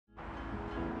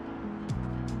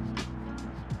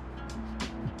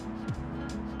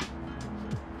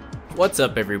What's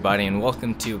up, everybody, and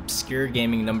welcome to Obscure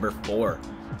Gaming number 4,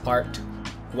 part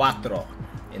 4,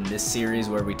 in this series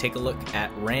where we take a look at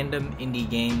random indie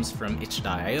games from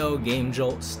itch.io,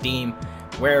 GameJolt, Steam,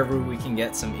 wherever we can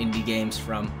get some indie games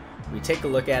from. We take a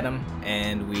look at them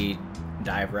and we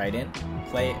dive right in,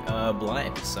 play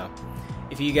blind. So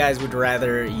if you guys would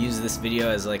rather use this video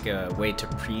as like a way to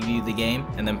preview the game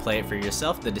and then play it for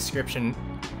yourself, the description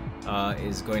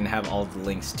is going to have all of the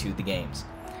links to the games.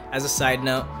 As a side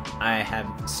note, I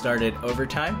have started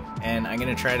overtime, and I'm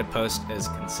going to try to post as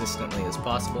consistently as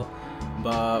possible,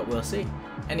 but we'll see.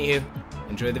 Anywho,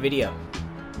 enjoy the video.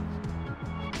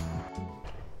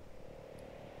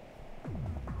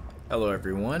 Hello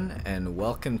everyone, and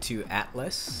welcome to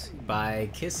Atlyss by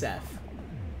Kiseff.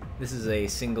 This is a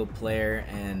single player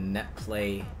and net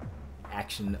play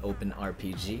action open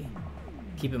RPG.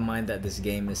 Keep in mind that this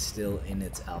game is still in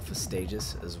its alpha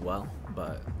stages as well,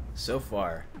 but so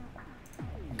far,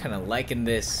 I'm kind of liking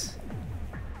this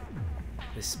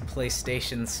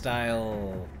PlayStation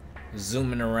style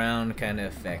zooming around kind of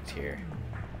effect here.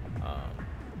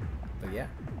 But yeah,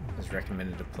 I was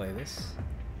recommended to play this,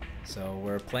 so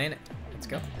we're playing it. Let's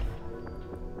go.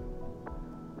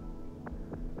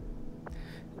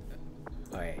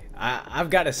 Alright, I've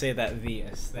got to say that the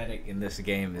aesthetic in this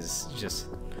game is just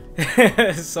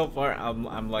so far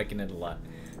I'm liking it a lot.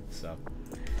 So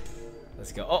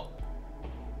let's go. Oh,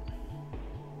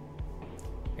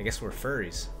 I guess we're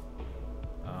furries.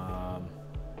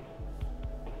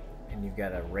 And you've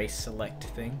got a race select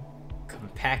thing.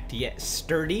 Compact yet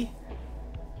sturdy.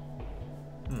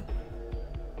 Am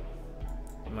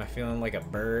I feeling like a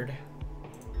bird?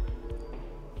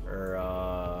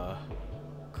 Or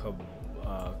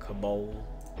Cabol?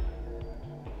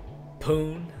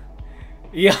 Poon?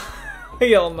 Yeah,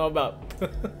 y'all know about.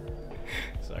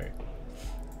 Sorry.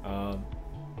 I'm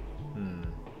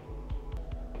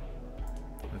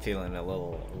feeling a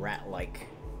little rat-like.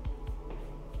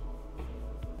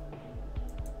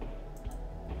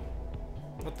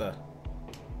 What the?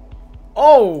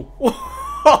 Oh!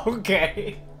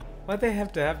 Okay. Why'd they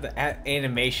have to have the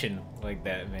animation like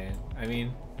that, man? I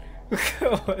mean,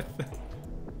 what the?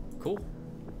 Cool.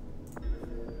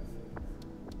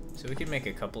 So we can make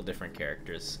a couple different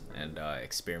characters and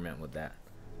experiment with that.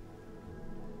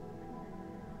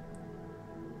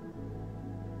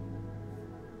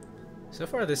 So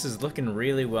far, this is looking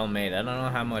really well made. I don't know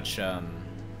how much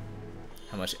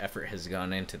effort has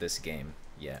gone into this game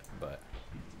yet, but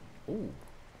ooh.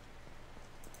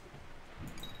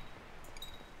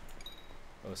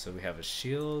 Oh, so we have a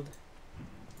shield.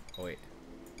 Oh wait.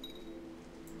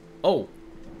 Oh,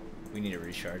 we need to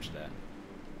recharge that.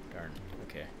 Darn.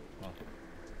 Okay. Well.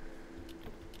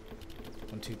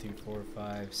 1, 2, 3, 4,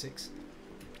 5, 6.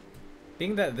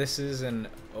 Being that this is an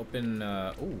open.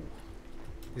 Ooh.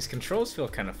 These controls feel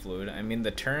kind of fluid. I mean,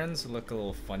 the turns look a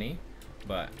little funny,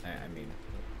 but I mean,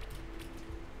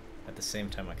 at the same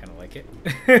time, I kind of like it.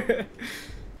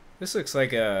 This looks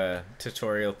like a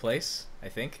tutorial place, I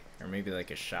think, or maybe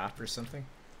like a shop or something.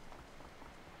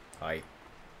 Hi.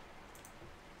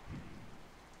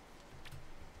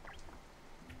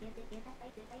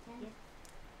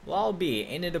 Well, I'll be.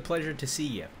 Ain't it a pleasure to see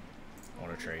you?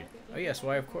 Want to trade? Oh yes,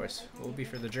 why of course. What will be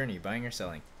for the journey? Buying or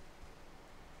selling?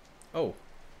 Oh.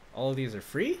 All of these are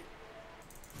free?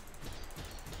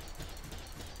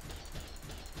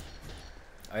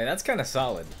 I mean, that's kind of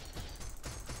solid.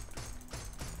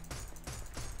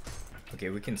 Okay,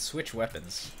 we can switch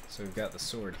weapons. So we've got the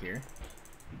sword here.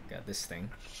 We've got this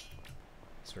thing.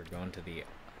 So we're going to the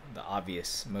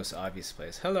obvious, most obvious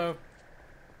place. Hello.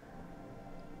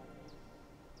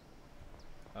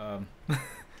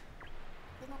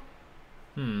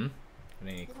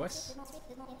 Any quests?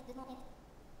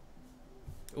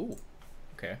 Ooh,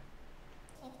 okay.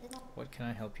 What can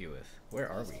I help you with? Where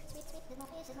are we?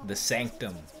 The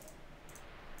Sanctum.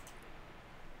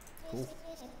 Cool.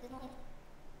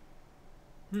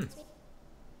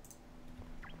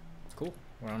 Cool.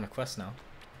 We're on a quest now.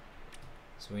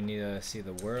 So we need to see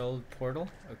the world portal.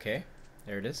 Okay,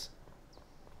 there it is.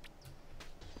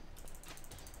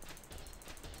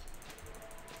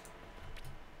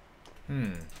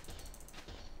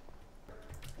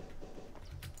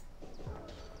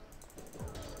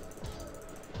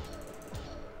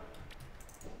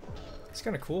 It's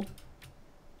kind of cool.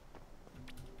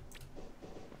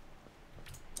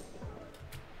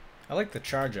 I like the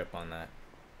charge up on that.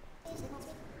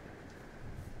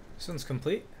 This one's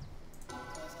complete.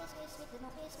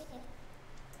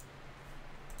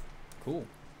 Cool.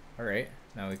 Alright,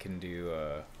 now we can do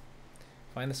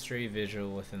find the stray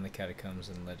visual within the catacombs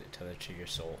and let it tether to your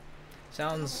soul.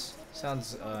 Sounds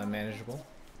manageable.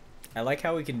 I like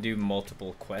how we can do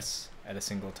multiple quests at a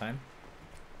single time.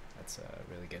 That's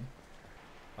really good.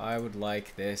 I would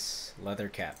like this leather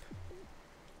cap.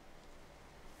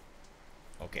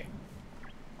 Okay.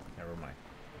 Never mind.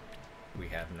 We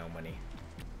have no money.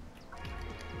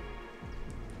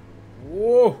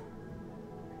 Whoa!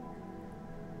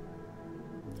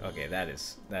 Okay, that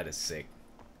is sick.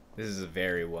 This is a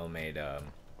very well made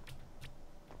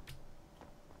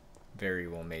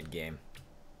game.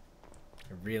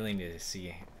 I really need to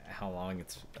see how long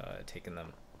it's taken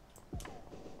them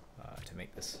to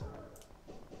make this.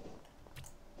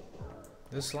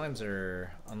 Those slimes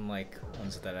are unlike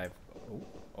ones that I've.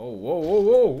 Oh, whoa, whoa,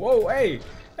 whoa, whoa! Hey,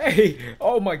 hey!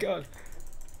 Oh my God!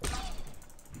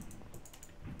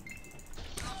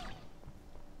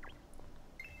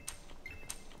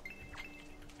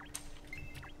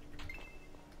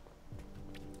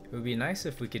 It would be nice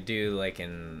if we could do like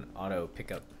an auto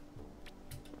pickup.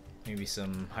 Maybe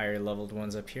some higher leveled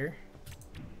ones up here.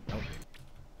 Nope.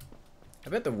 I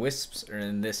bet the wisps are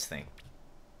in this thing.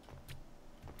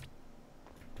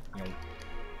 Nope.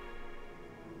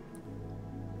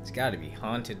 It's gotta be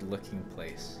haunted looking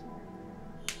place.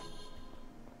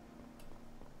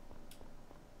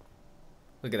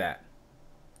 Look at that.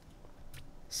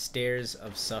 Stairs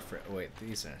of suffering. Oh, wait,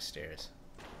 these aren't stairs.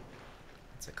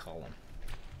 It's a column.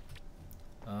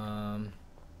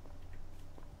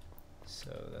 So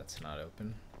that's not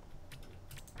open.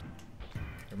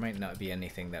 There might not be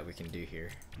anything that we can do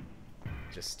here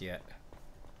just yet.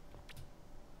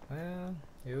 Well,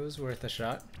 it was worth a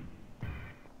shot.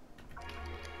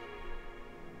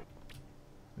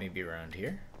 Maybe around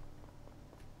here?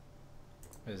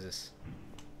 What is this?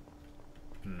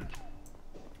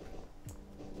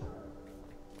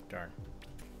 Darn.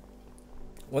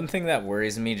 One thing that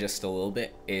worries me just a little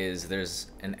bit is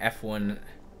there's an F1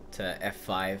 to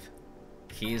F5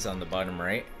 keys on the bottom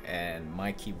right, and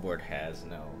my keyboard has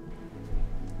no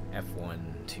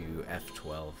F1 to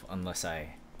F12 unless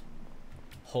I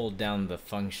hold down the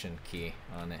function key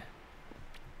on it.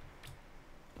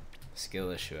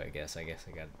 Skill issue, I guess. I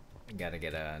gotta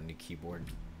get a new keyboard.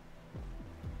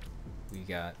 We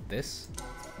got this.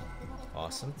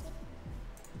 Awesome.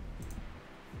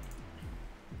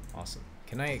 Awesome.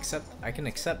 Can I accept? I can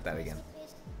accept that again.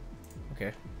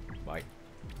 Okay. Bye.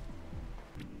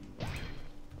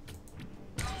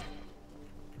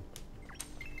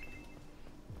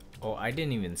 Oh, I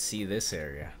didn't even see this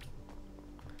area.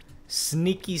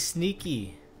 Sneaky,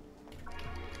 sneaky.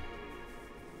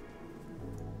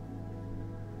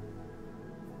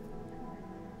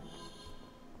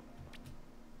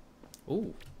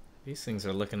 Ooh, these things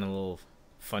are looking a little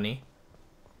funny.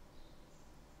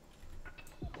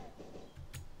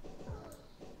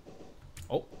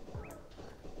 Oh.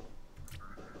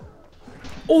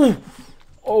 Oh!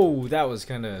 Oh, that was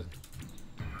kind of...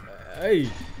 Hey!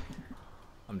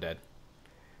 I'm dead.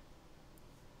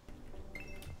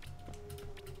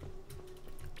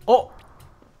 Oh!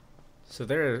 So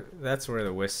there, that's where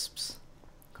the wisps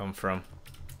come from.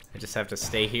 I just have to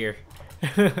stay here.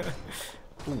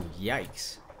 Ooh,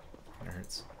 yikes. That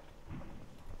hurts.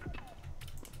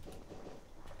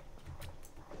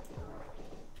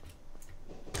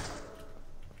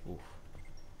 Ooh.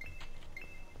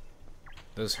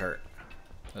 Those hurt.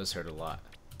 Those hurt a lot.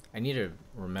 I need to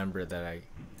remember that I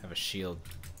have a shield.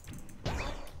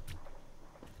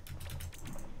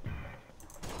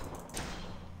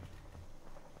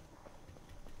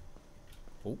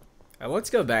 Oh.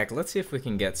 Let's go back. Let's see if we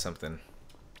can get something.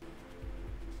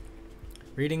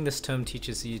 Reading this tome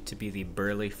teaches you to be the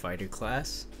burly fighter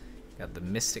class. Got the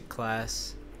mystic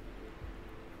class.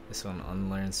 This one,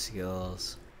 unlearned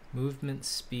skills. Movement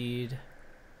speed.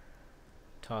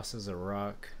 Tosses a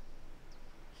rock.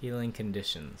 Healing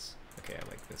conditions. Okay, I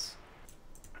like this.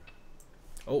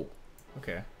 Oh,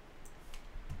 okay.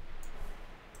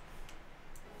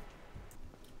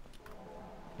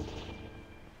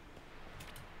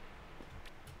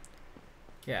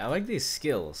 Yeah, I like these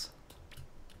skills.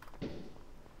 You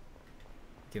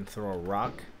can throw a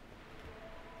rock.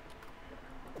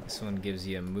 This one gives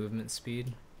you a movement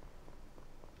speed.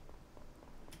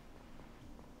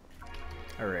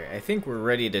 Alright, I think we're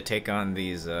ready to take on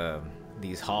these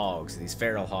hogs, these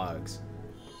feral hogs.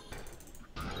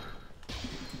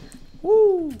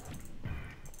 Woo! Well,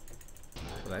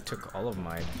 that took all of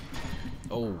my...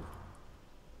 Oh.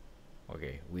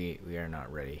 Okay, we are not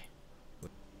ready.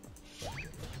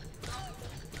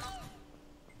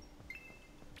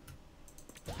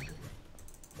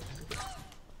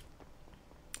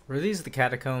 Were these the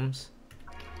catacombs?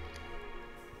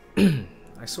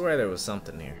 I swear there was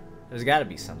something here. There's gotta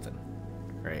be something.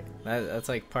 Right. That's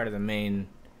like part of the main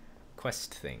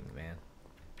quest thing, man.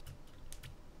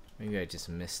 Maybe I just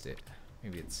missed it.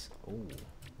 Maybe it's... Oh,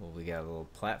 well, we got a little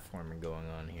platformer going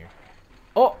on here.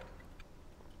 Oh!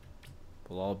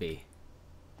 We'll all be.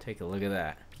 Take a look at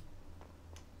that.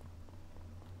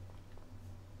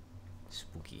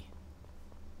 Spooky.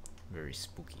 Very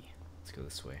spooky. Let's go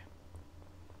this way.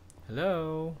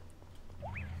 Hello?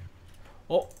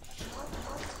 Oh!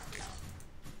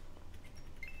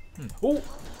 Oh!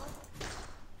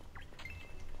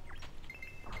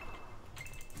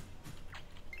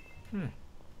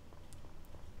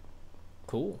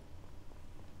 Cool.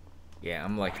 Yeah,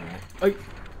 I'm liking it. Hey!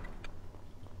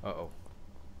 Uh-oh.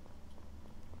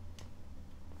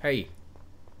 Hey!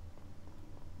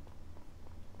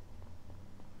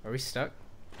 Are we stuck?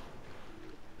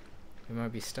 We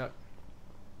might be stuck.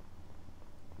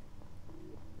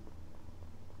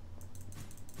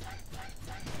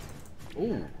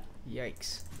 Ooh,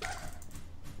 yikes.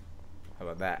 How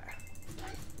about that?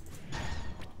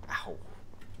 Ow.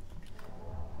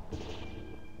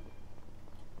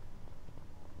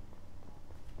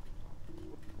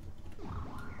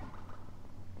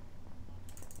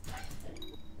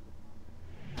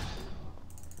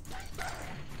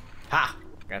 Ha!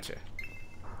 Gotcha.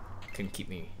 Couldn't keep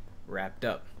me wrapped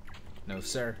up. No,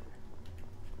 sir.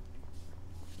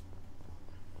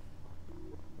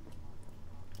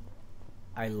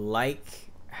 I like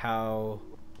how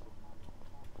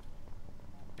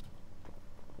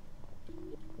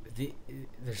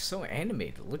they're so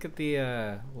animated. Look at the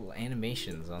little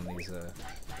animations on these.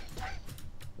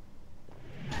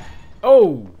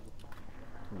 Oh!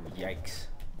 Ooh, yikes!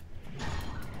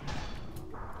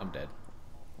 I'm dead.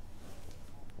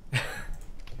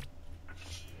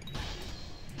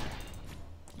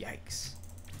 Yikes!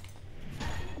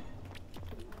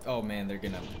 Oh man, they're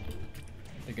gonna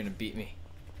beat me.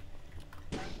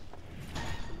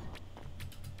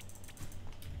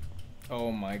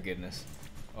 Oh my goodness.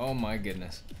 Oh my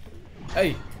goodness.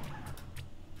 Hey!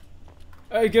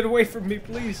 Hey, get away from me,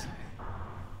 please!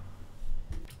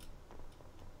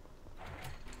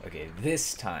 Okay,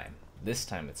 this time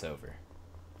it's over.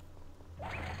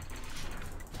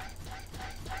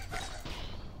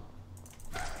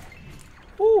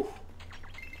 Woo!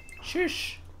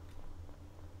 Shush!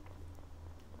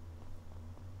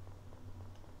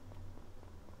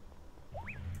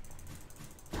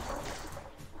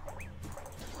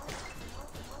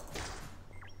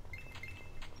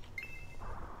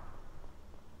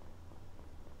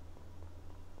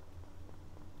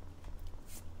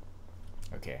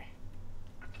 Okay.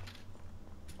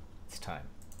 It's time.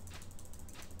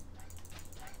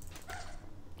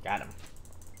 Got him.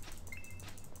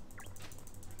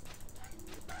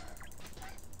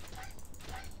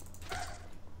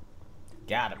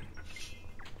 Got him.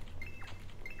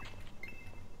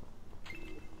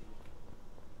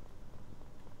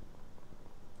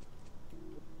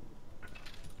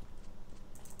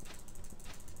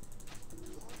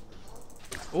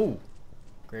 Ooh.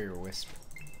 Greater Wisp.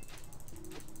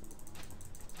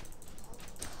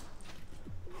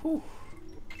 Whew.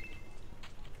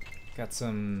 Got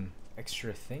some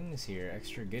extra things here,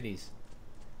 extra goodies.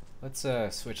 Let's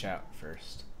switch out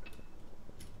first.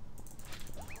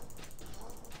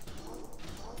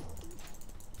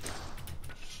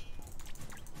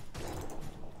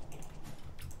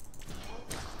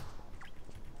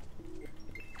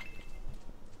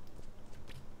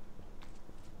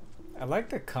 I like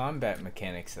the combat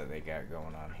mechanics that they got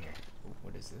going on here. Ooh,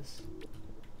 what is this?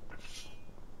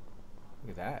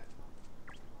 Look at that.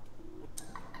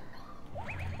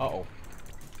 Uh-oh.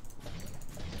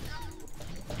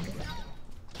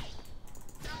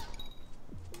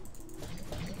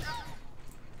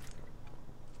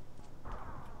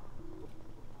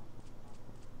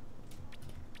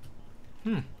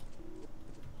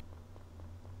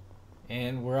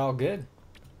 And we're all good.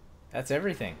 That's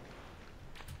everything.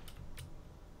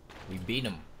 We beat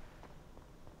him.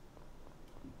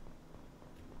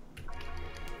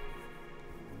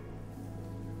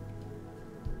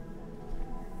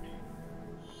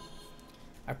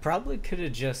 I probably could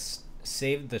have just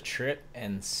saved the trip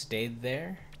and stayed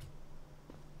there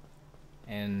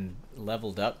and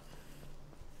leveled up.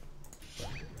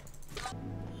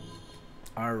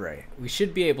 Alright, we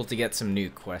should be able to get some new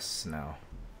quests now.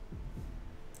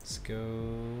 Let's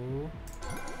go.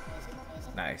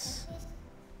 Nice.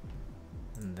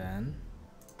 And then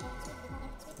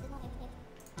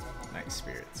night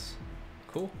spirits.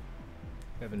 Cool.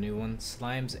 We have a new one.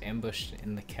 Slimes ambushed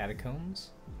in the catacombs.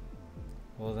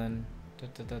 Well then,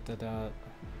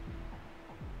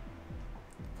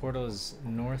 portal is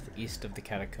northeast of the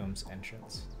catacombs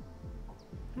entrance.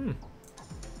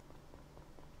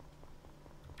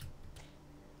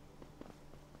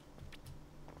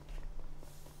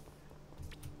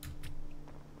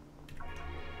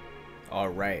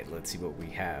 Alright, let's see what we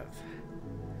have.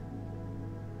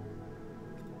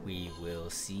 We will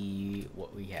see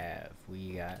what we have.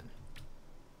 We got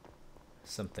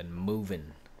something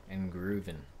moving and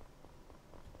grooving.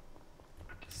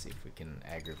 Let's see if we can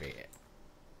aggravate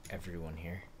everyone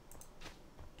here.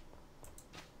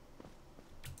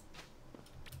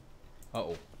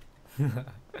 Uh-oh.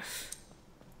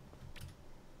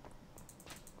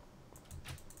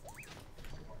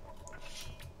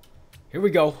 Here we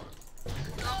go.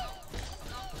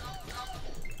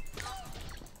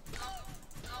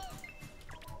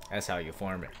 That's how you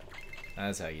farm it.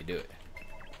 That's how you do it.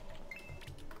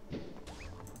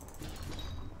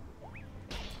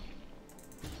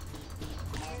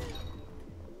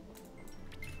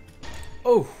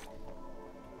 Oh!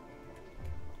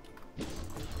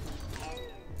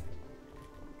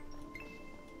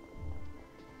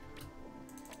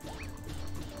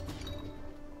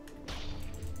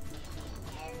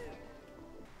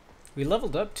 We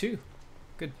leveled up too.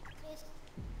 Good.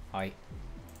 Hi.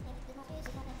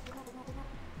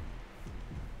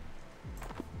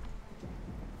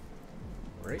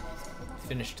 Right.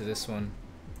 Finished this one.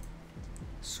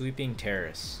 Sweeping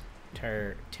terrace.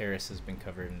 Terrace has been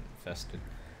covered and infested.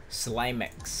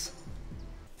 Slimex.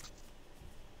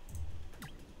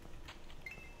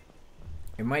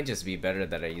 It might just be better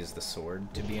that I use the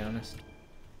sword, to be honest.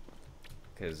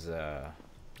 Because,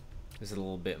 there's a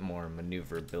little bit more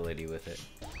maneuverability with it.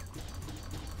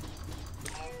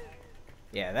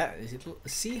 Yeah, that.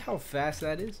 See how fast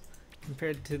that is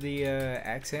compared to the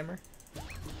axe hammer?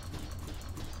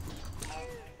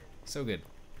 So good.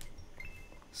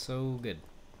 So good.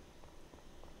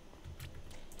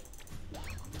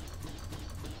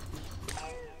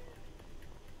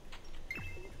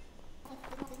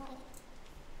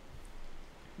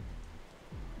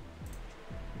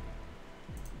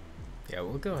 Yeah,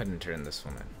 we'll go ahead and turn this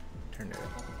one in. Turn it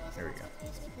up. There we go.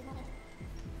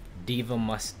 Diva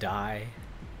must die.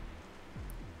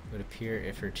 Would appear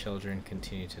if her children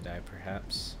continue to die,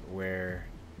 perhaps where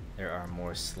there are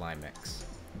more Slimex.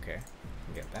 Okay,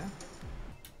 get that.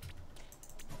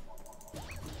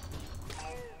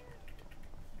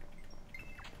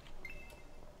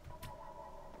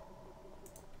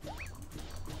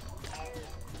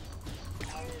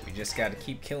 We just gotta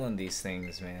keep killing these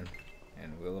things, man.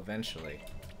 And we will eventually.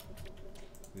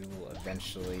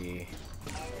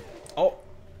 Oh!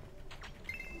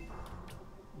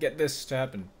 Get this to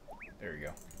happen. There we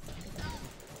go.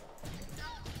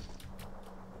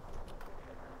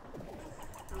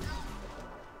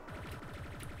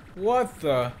 What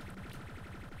the?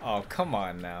 Oh, come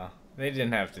on now. They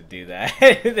didn't have to do that.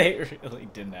 They really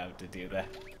didn't have to do that.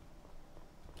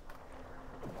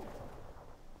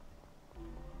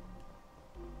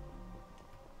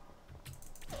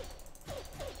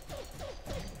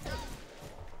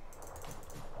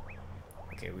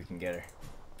 Okay, we can get her.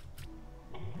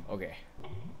 Okay.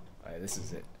 Alright, this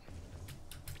is it.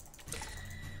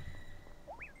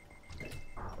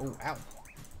 Oh, ow.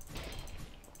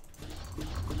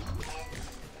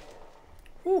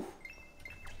 Whew.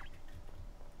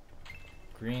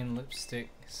 Green lipstick,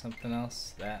 something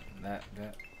else. That.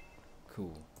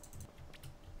 Cool.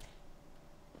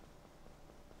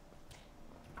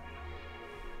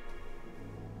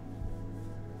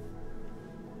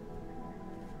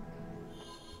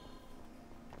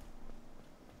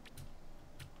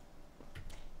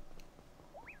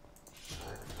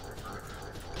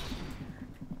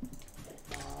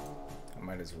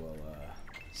 Might as well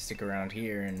stick around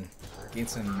here and gain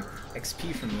some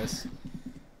XP from this.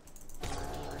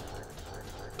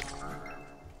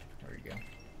 There we go.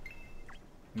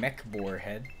 Mech boar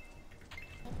head.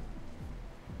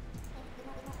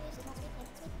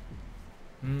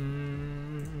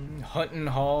 Hunting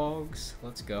hogs.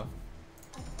 Let's go.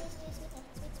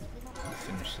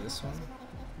 Finish this one.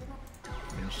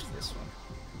 Finish this one.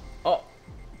 Oh!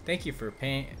 Thank you for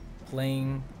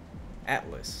playing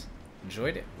Atlyss.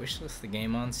 Enjoyed it? Wishlist the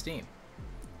game on Steam.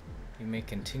 You may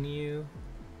continue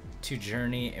to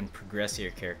journey and progress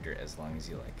your character as long as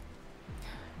you like.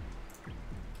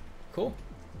 Cool.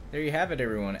 There you have it,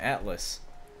 everyone. Atlyss.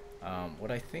 What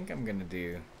I think I'm gonna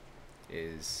do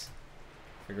is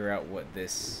figure out what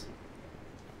this...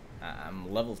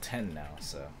 I'm level 10 now,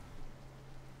 so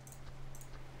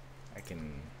I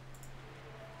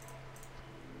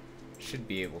should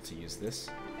be able to use this.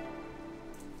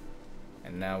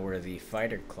 And now we're the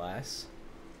fighter class,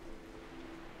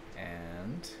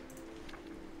 and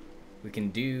we can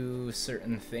do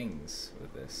certain things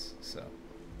with this, so.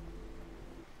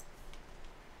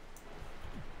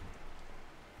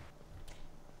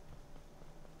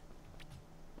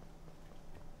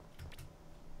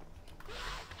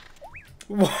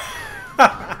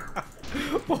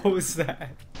 What was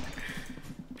that?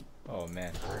 Oh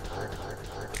man.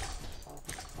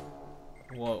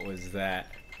 What was that?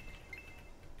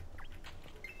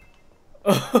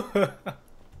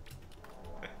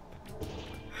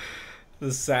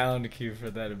 The sound cue for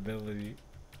that ability.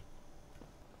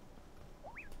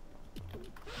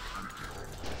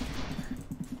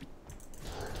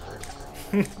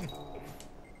 Well,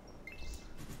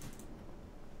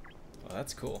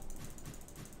 that's cool.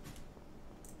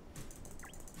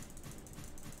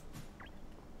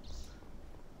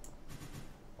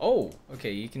 Oh,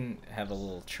 okay, you can have a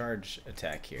little charge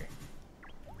attack here.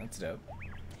 That's dope.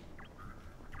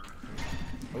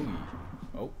 Oh,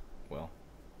 oh, well.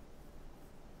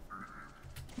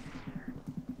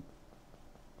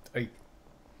 Hey,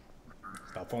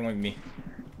 stop following me.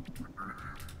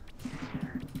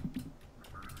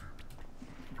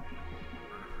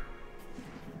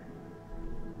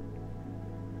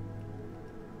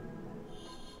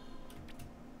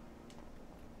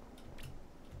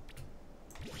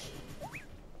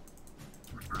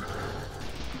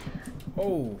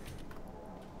 Oh.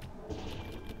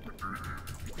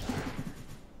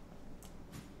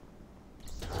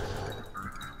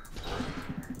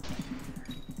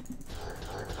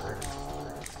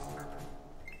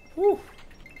 Whew.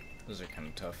 Those are kind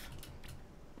of tough.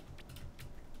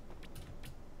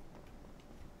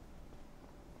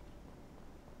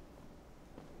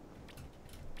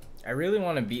 I really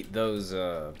want to beat those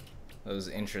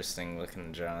interesting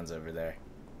looking Johns over there.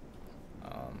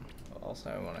 Also,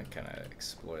 I want to kind of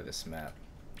explore this map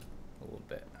a little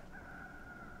bit.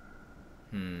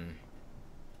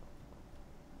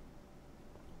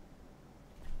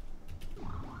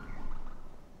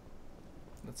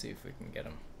 Let's see if we can get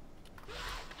him.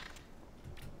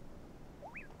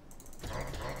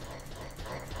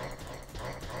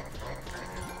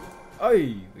 Oh,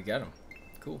 we got him.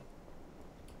 Cool.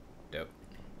 Dope.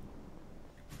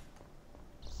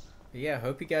 But yeah,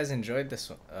 hope you guys enjoyed this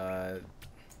one.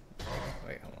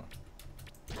 Wait, hold on.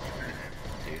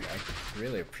 Dude, I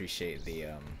really appreciate the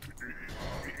hold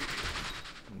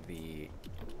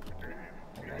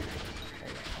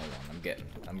on,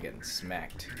 I'm getting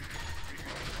smacked.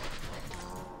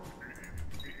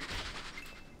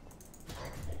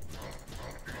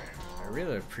 I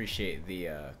really appreciate the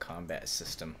combat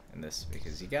system in this,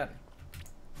 because you gotta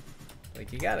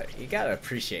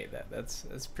appreciate that.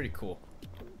 That's pretty cool.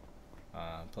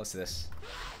 Plus this.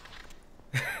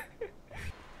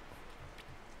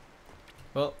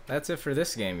 Well, that's it for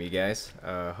this game, you guys.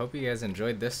 Hope you guys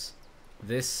enjoyed this.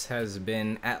 This has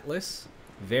been Atlyss.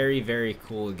 Very, very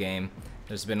cool game.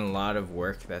 There's been a lot of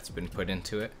work that's been put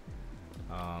into it.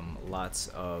 Lots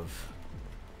of...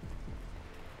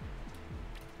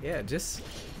 Yeah, just...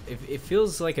 It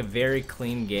feels like a very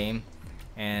clean game.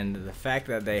 And the fact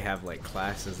that they have, like,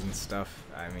 classes and stuff,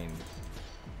 I mean...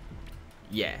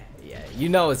 Yeah, you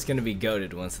know it's gonna be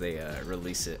goated once they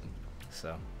release it.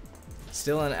 So...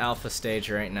 Still in alpha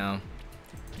stage right now.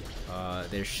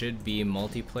 There should be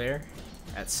multiplayer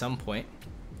at some point.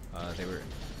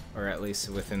 Or at least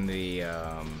within the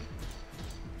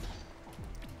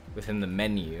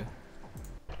menu.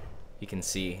 You can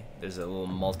see there's a little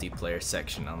multiplayer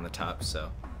section on the top,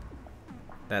 so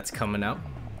that's coming out.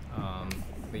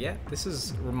 But yeah, this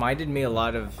has reminded me a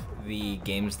lot of the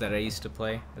games that I used to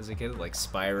play as a kid, like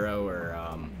Spyro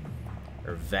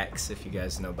or Vex, if you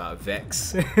guys know about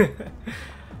Vex.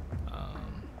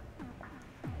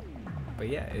 But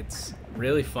yeah, it's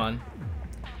really fun,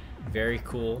 very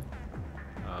cool.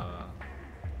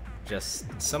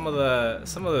 Just some of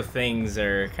the things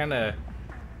are kind of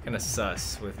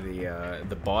sus with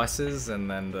the bosses, and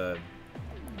then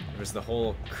there's the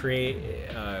whole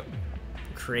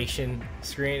creation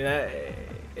screen.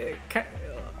 Kind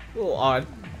of a little odd,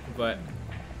 but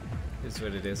it's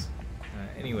what it is.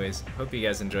 Anyways, hope you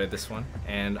guys enjoyed this one,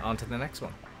 and on to the next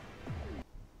one.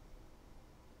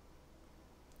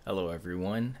 Hello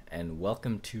everyone, and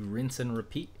welcome to Rinse and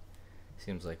Repeat.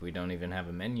 Seems like we don't even have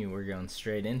a menu, we're going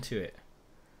straight into it.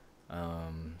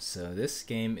 So this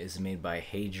game is made by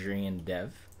Hadrian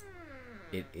Dev.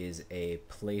 It is a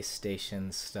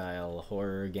PlayStation style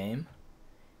horror game,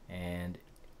 and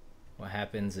what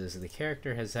happens is the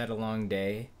character has had a long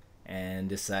day and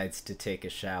decides to take a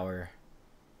shower.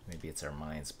 Maybe it's our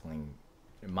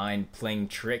mind playing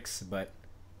tricks, but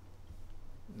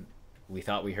we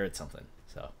thought we heard something.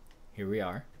 So here we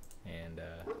are, and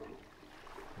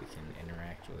we can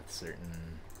interact with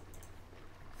certain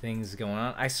things going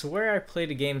on. I swear I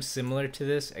played a game similar to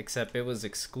this, except it was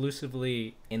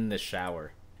exclusively in the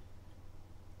shower.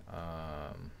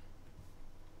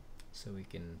 So we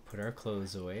can put our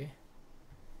clothes away.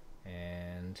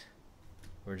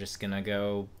 we're just gonna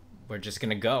go. We're just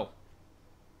gonna go.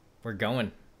 We're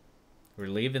going. We're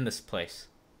leaving this place.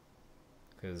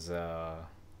 Because,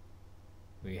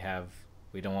 we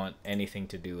don't want anything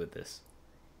to do with this.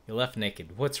 You left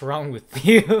naked. What's wrong with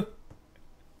you?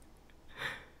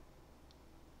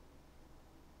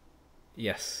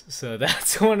 Yes, so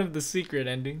that's one of the secret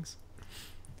endings.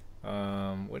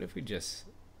 What if we just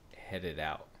headed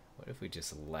out? What if we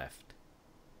just left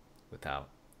without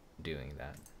doing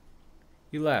that?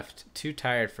 You left. Too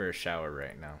tired for a shower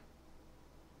right now.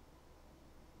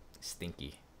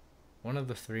 Stinky. One of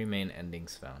the 3 main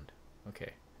endings found.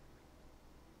 Okay.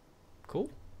 Cool.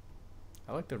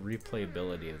 I like the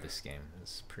replayability of this game.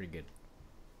 It's pretty good.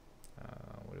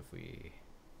 What if we...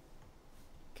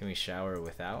 Can we shower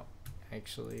without?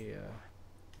 Actually,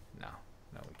 no.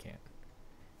 No, we can't.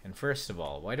 And first of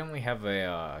all, why don't we have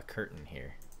a curtain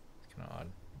here? It's kind of odd.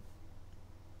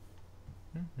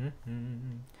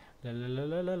 La la la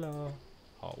la la la.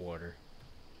 Hot water.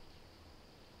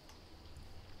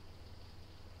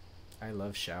 I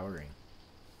love showering.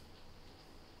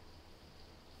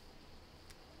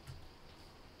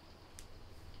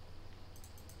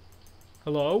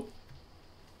 Hello?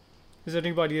 Is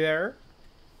anybody there?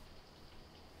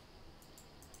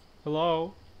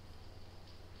 Hello?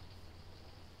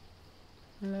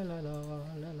 La la la la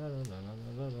la la la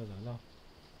la la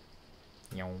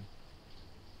la.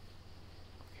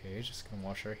 Okay, just gonna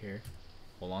wash our hair.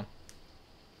 Hold on.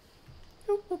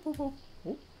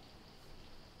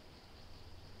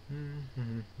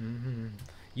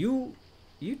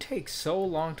 You take so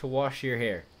long to wash your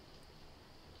hair.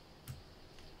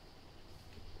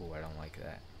 Oh, I don't like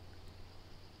that.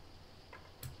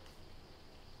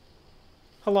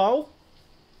 Hello?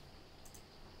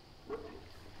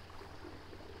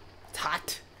 It's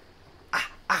hot.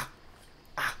 Ah, ah,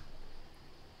 ah.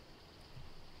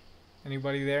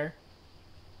 Anybody there?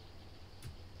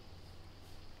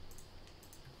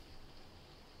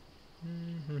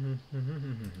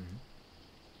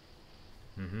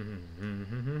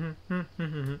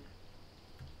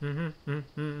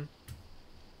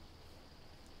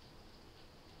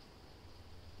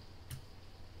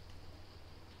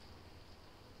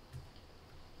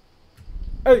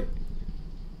 Hey!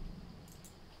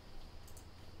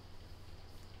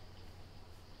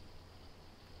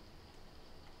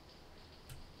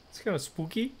 It's kind of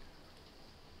spooky.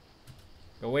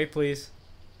 Go away, please.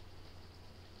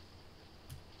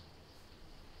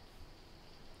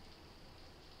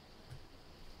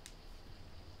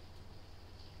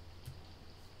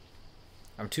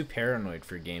 I'm too paranoid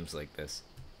for games like this.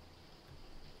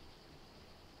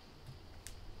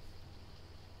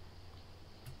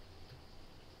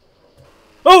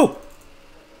 Oh!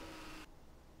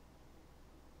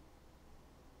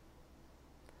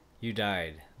 You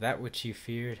died. That which you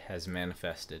feared has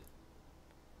manifested.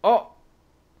 Oh!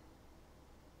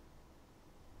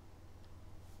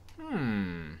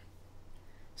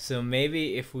 So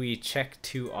maybe if we check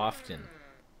too often,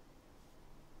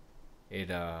 it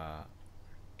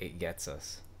gets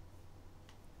us.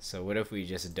 So what if we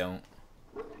just don't?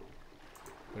 What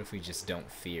if we just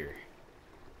don't fear?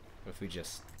 What if we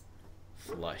just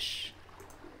flush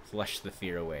the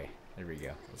fear away? There we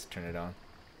go. Let's turn it on.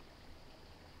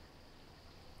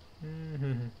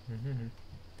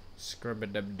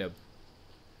 Scrub-a-dub-dub.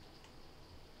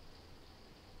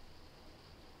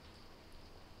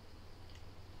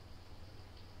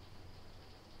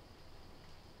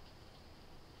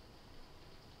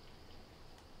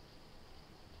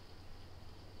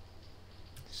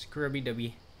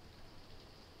 Scrubby-dubby.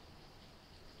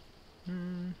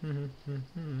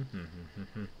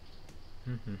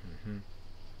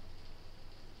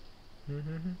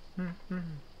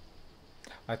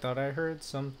 I thought I heard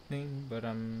something, but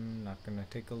I'm not gonna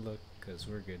take a look, 'cause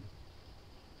we're good.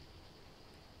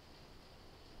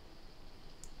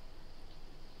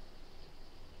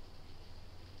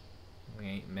 We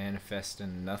ain't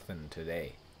manifesting nothing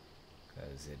today,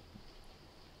 'cause it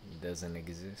doesn't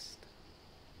exist.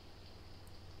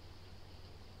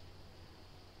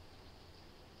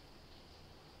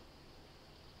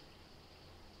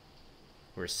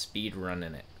 We're speed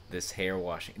running it. This hair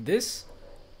washing. This.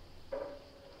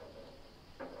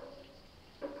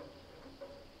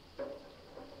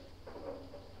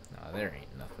 No, there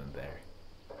ain't nothing there.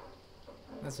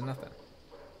 That's nothing.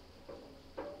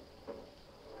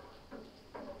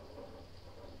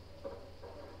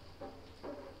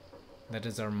 That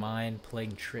is our mind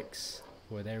playing tricks,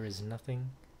 for there is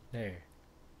nothing there.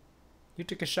 You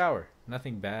took a shower.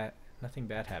 Nothing bad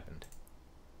happened.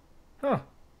 Huh.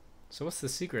 So what's the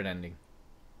secret ending?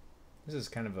 This is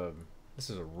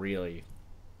a really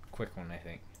quick one, I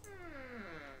think.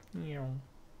 What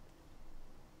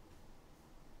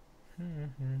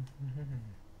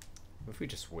if we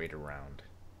just wait around?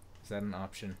 Is that an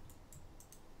option?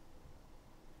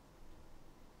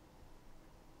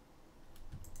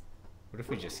 What if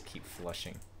we just keep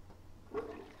flushing?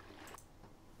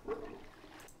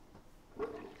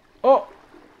 Oh!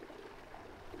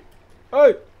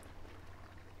 Hey!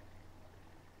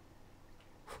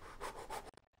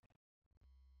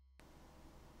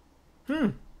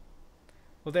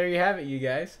 Well, there you have it, you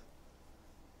guys.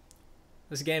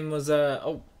 This game was,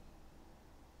 oh.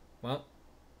 Well.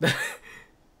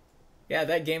 Yeah,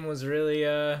 that game was really,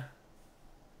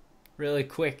 really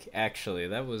quick, actually.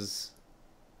 That was...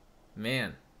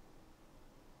 Man.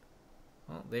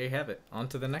 Well, there you have it. On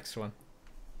to the next one.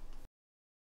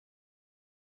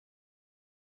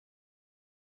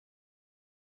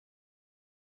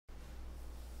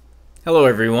 Hello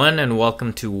everyone, and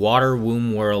welcome to Water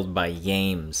Womb World by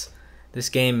Yames. This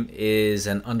game is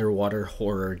an underwater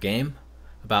horror game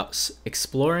about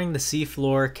exploring the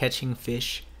seafloor, catching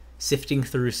fish, sifting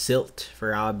through silt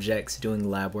for objects, doing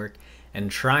lab work, and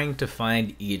trying to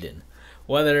find Eden.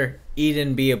 Whether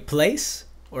Eden be a place,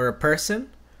 or a person,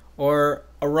 or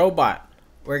a robot,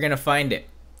 we're gonna find it.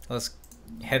 Let's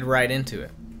head right into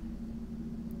it.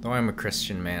 Though I'm a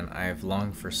Christian man, I have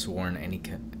long forsworn any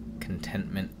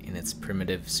contentment in its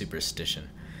primitive superstition.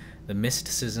 The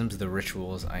mysticisms, the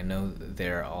rituals, I know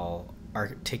they're all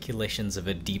articulations of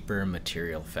a deeper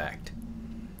material fact.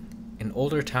 In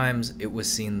older times, it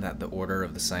was seen that the order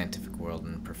of the scientific world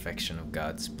and perfection of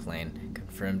God's plan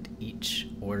confirmed each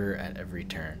order at every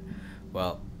turn.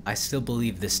 Well, I still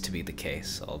believe this to be the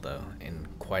case, although in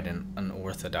quite an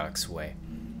unorthodox way.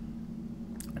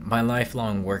 My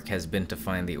lifelong work has been to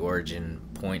find the origin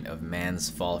point of man's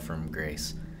fall from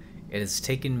grace. It has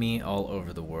taken me all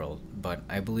over the world, but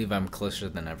I believe I'm closer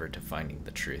than ever to finding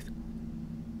the truth.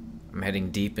 I'm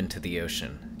heading deep into the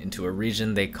ocean, into a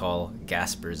region they call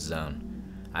Gasper's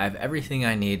Zone. I have everything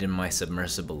I need in my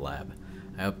submersible lab.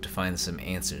 I hope to find some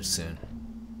answers soon.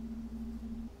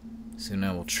 Soon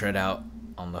I will tread out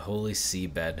on the holy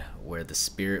seabed where the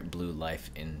spirit blew life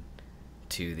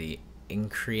into the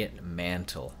increate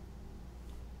mantle.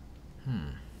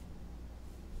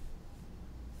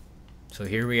 So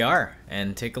here we are,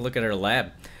 and take a look at our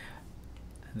lab.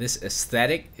 This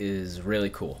aesthetic is really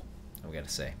cool, I've got to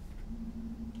say.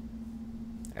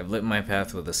 I've lit my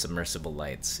path with the submersible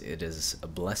lights. It is a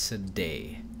blessed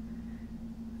day.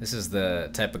 This is the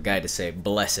type of guy to say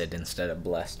blessed instead of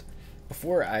blessed.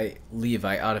 Before I leave,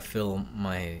 I ought to fill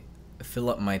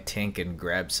up my tank and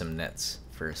grab some nets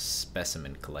for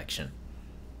specimen collection.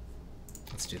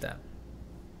 Let's do that.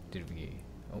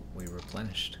 Oh, we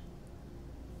replenished.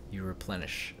 You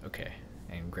replenish. Okay.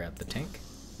 And grab the tank.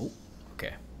 Oh,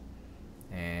 okay.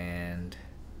 And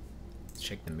let's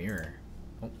check the mirror.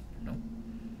 Oh, no.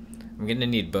 I'm gonna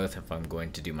need both if I'm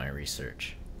going to do my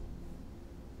research.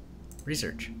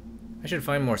 Research. I should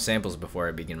find more samples before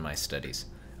I begin my studies.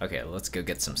 Okay, let's go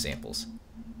get some samples.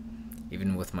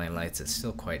 Even with my lights, it's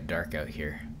still quite dark out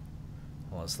here.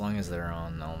 Well, as long as they're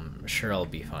on, I'm sure I'll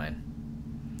be fine.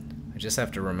 I just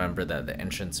have to remember that the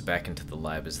entrance back into the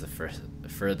lab is the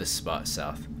furthest spot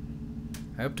south.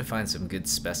 I hope to find some good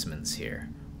specimens here,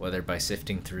 whether by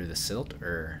sifting through the silt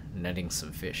or netting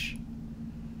some fish.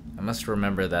 I must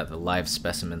remember that the live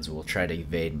specimens will try to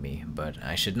evade me, but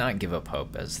I should not give up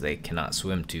hope as they cannot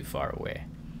swim too far away.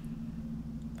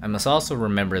 I must also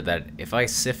remember that if I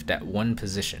sift at one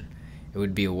position, it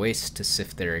would be a waste to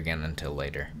sift there again until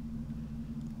later.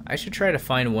 I should try to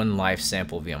find one live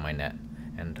sample via my net,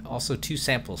 and also 2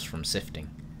 samples from sifting.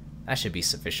 That should be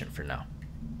sufficient for now.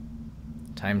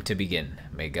 Time to begin.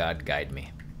 May God guide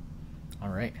me.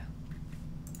 Alright.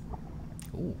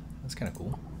 Ooh, that's kind of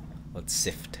cool. Let's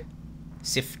sift.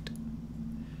 Sift.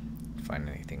 Find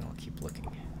anything, I'll keep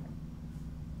looking.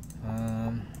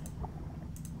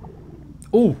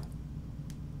 Ooh!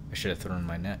 I should have thrown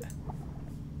my net.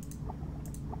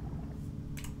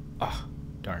 Ah,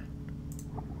 darn.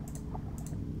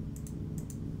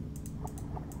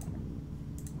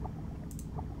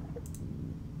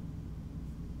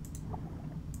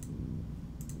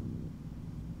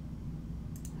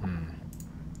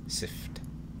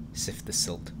 Sift the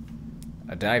silt.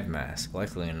 A dive mask,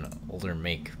 likely an older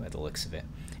make by the looks of it.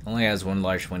 It only has one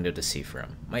large window to see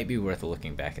from. Might be worth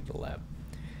looking back at the lab.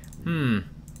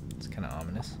 It's kind of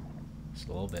ominous. Just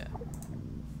a little bit.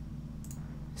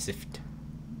 Sift.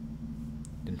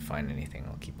 Didn't find anything.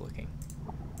 I'll keep looking.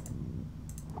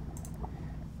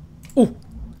 Ooh!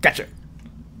 Gotcha!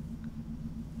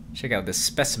 Check out this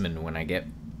specimen when I get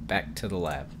back to the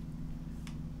lab.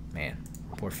 Man,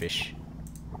 poor fish.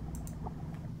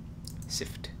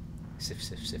 Sift. Sift,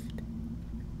 sift, sift.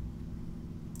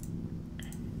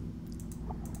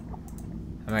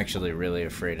 I'm actually really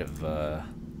afraid of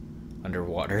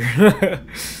underwater.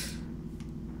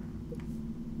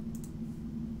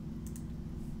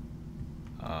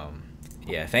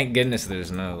 Yeah, thank goodness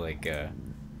there's no like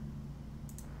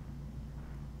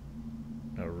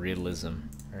no realism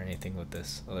or anything with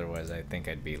this. Otherwise, I think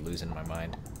I'd be losing my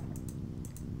mind.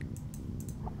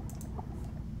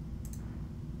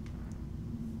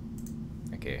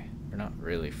 Okay, we're not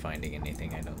really finding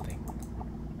anything, I don't think.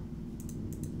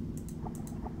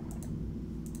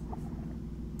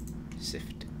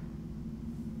 Sift.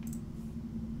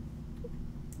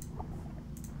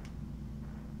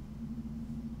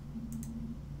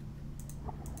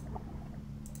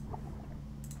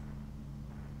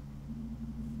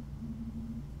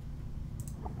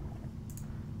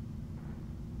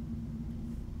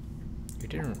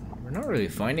 We're not really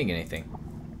finding anything.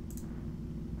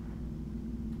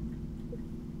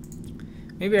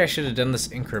 Maybe I should have done this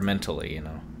incrementally, you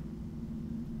know.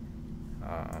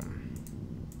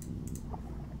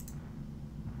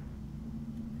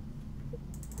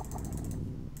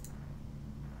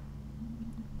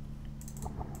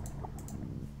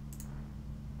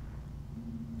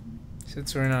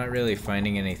 Since we're not really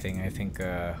finding anything, I think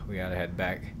we gotta head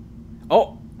back.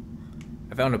 Oh!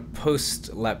 I found a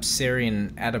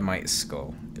post-Lapsarian Adamite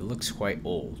skull. It looks quite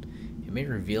old. It may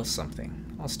reveal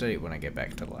something. I'll study it when I get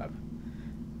back to the lab.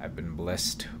 I've been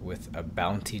blessed with a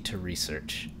bounty to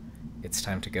research. It's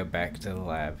time to go back to the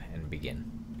lab and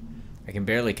begin. I can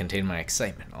barely contain my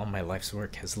excitement. All my life's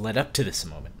work has led up to this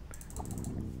moment.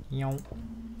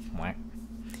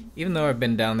 Even though I've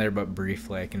been down there but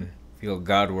briefly, I can feel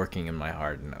God working in my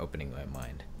heart and opening my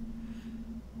mind.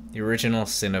 The original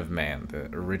sin of man, the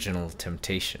original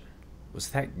temptation. Was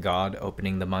that God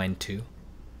opening the mind too?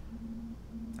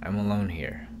 I'm alone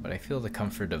here, but I feel the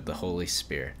comfort of the Holy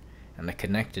Spirit and the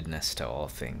connectedness to all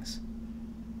things.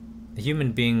 The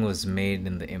human being was made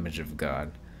in the image of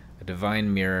God, a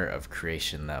divine mirror of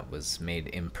creation that was made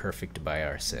imperfect by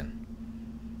our sin.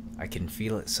 I can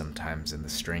feel it sometimes in the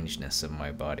strangeness of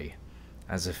my body,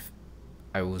 as if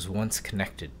I was once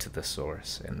connected to the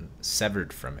source and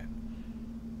severed from it.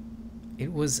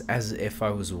 It was as if I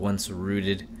was once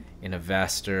rooted in a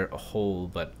vaster whole,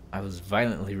 but I was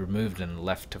violently removed and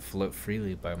left to float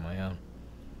freely by my own.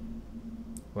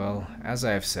 Well, as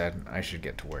I have said, I should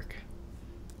get to work.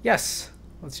 Yes!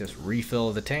 Let's just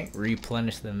refill the tank,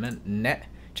 replenish the net,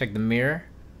 check the mirror.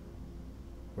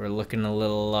 We're looking a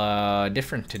little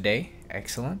different today.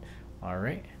 Excellent.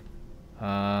 Alright.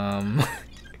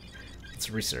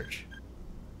 Let's research.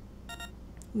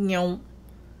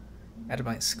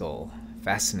 Adamite skull.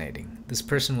 Fascinating. This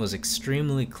person was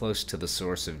extremely close to the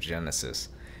source of Genesis,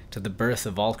 to the birth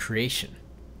of all creation.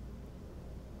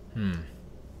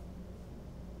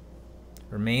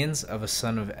 Remains of a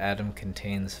son of Adam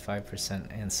contains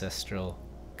 5% ancestral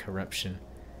corruption.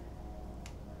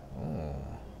 Oh,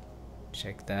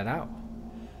 check that out.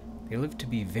 They live to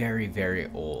be very,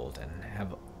 very old and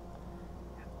have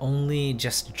only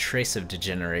just a trace of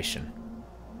degeneration.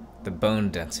 The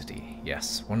bone density,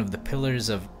 yes, one of the pillars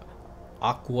of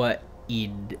aquaedenic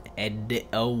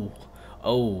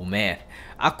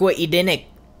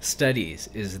studies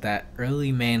is that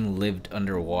early man lived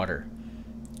underwater.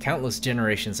 Countless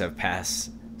generations have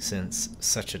passed since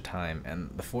such a time,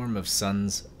 and the form of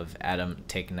sons of Adam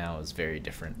take now is very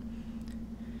different.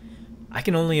 I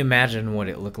can only imagine what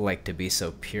it looked like to be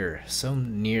so pure, so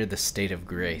near the state of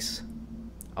grace.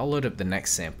 I'll load up the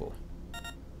next sample.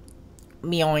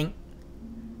 Meowing.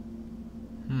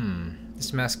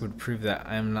 This mask would prove that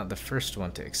I am not the first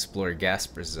one to explore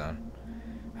Gasper's zone.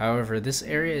 However, this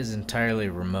area is entirely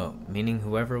remote, meaning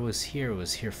whoever was here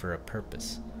for a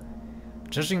purpose.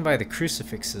 Judging by the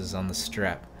crucifixes on the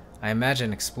strap, I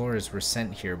imagine explorers were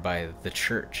sent here by the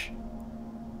church.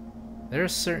 There are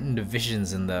certain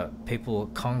divisions in the papal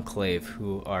conclave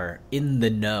who are in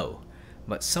the know,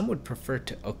 but some would prefer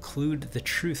to occlude the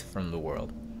truth from the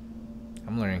world.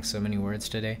 I'm learning so many words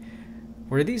today.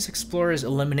 Were these explorers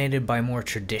eliminated by more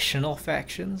traditional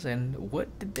factions, and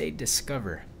what did they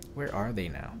discover? Where are they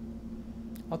now?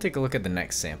 I'll take a look at the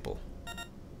next sample.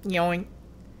 Yoink.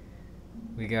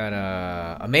 We got,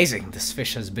 amazing. This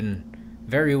fish has been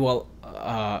very well,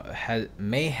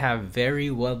 may have very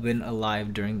well been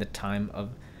alive during the time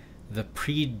of the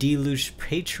pre-deluge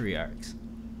patriarchs.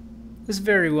 This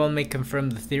very well may confirm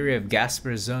the theory of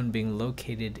Gasper's zone being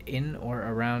located in or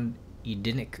around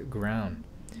Edenic ground.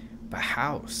 But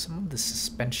how? Some of the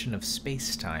suspension of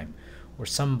space-time, or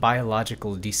some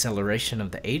biological deceleration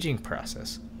of the aging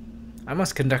process. I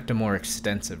must conduct a more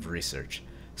extensive research.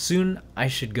 Soon I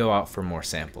should go out for more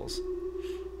samples.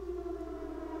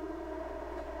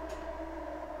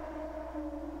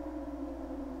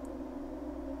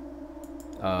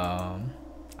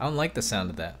 I don't like the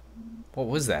sound of that. What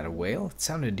was that, a whale? It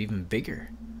sounded even bigger.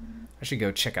 I should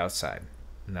go check outside.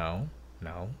 No.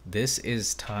 This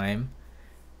is time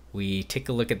we take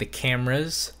a look at the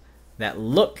cameras that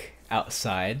look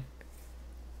outside.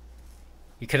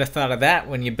 You could have thought of that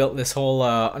when you built this whole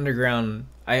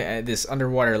this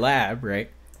underwater lab, right?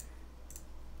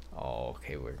 Oh,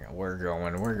 okay, we're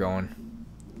going.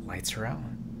 Lights are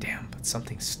out. Damn, but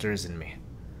something stirs in me.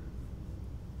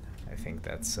 I think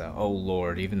that's, oh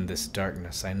Lord, even this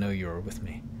darkness, I know you are with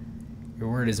me. Your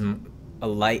word is a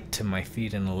light to my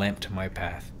feet and a lamp to my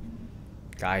path.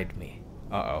 Guide me.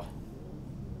 Uh-oh.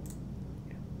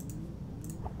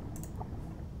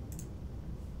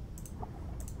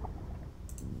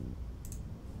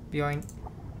 Boing.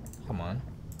 Come on.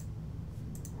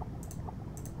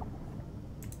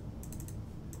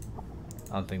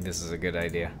 I don't think this is a good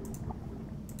idea.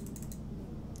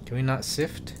 Can we not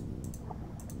sift?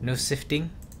 No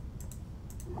sifting?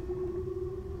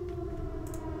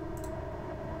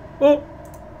 Oh!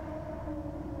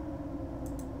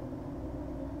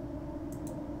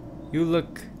 You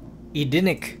look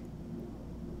Edenic.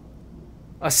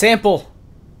 A sample!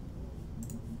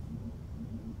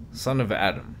 Son of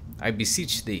Adam, I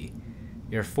beseech thee,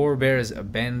 your forebears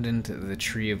abandoned the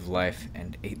tree of life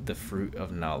and ate the fruit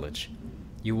of knowledge.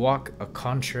 You walk a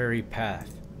contrary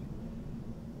path.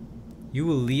 You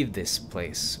will leave this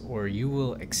place, or you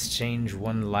will exchange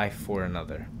one life for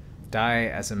another, die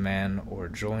as a man, or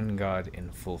join God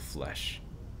in full flesh.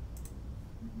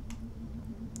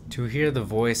 To hear the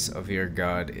voice of your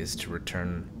God is to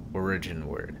return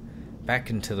originward, back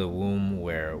into the womb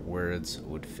where words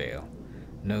would fail.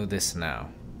 Know this now.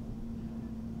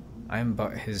 I am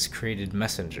but his created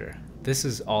messenger. This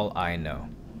is all I know.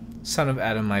 Son of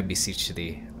Adam, I beseech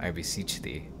thee, I beseech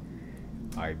thee,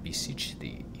 I beseech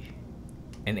thee.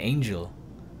 An angel?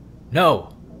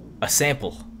 No! A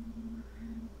sample!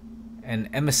 An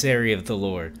emissary of the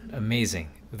Lord. Amazing.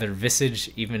 Their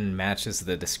visage even matches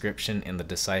the description in the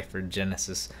deciphered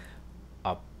Genesis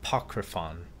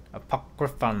Apocryphon.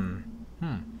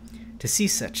 To see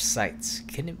such sights,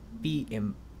 can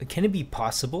it be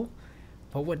possible?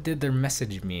 But what did their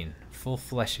message mean? Full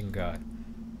flesh in God.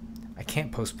 I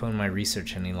can't postpone my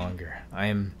research any longer. I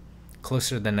am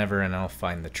closer than ever, and I'll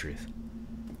find the truth.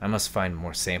 I must find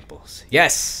more samples.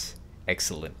 Yes!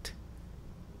 Excellent.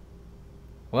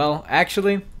 Well,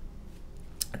 actually,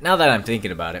 now that I'm thinking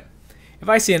about it, if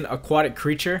I see an aquatic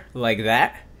creature like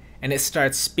that, and it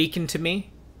starts speaking to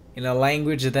me in a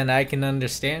language that I can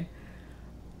understand,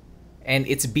 and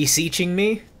it's beseeching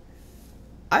me,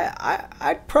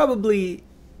 I'd probably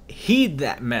heed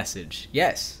that message.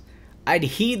 Yes, I'd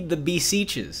heed the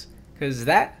beseeches, because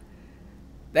that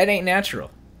ain't natural.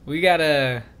 We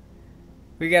gotta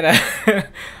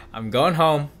I'm going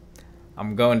home,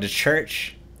 I'm going to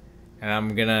church, and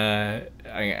I'm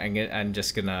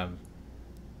just gonna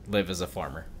live as a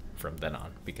farmer from then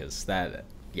on, because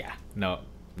no.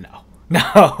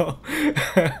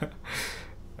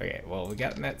 Okay, well, we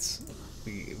got nets,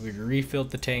 we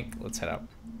refilled the tank, let's head out.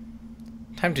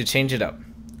 Time to change it up.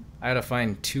 I gotta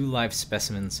find 2 live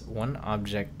specimens, one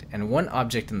object in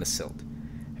the silt.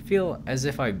 I feel as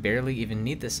if I barely even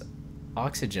need this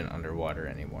oxygen underwater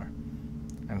anymore.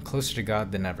 I'm closer to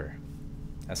God than ever.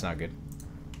 That's not good.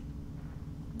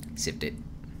 Sift it.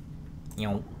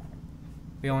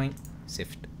 Yoink.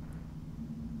 Sift.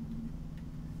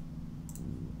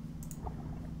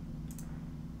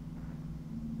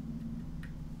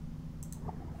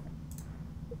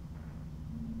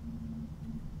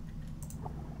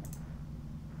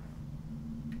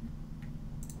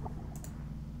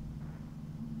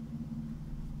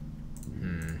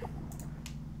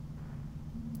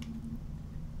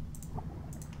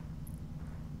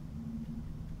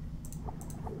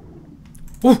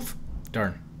 Oof!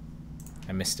 Darn.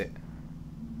 I missed it.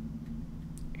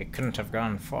 It couldn't have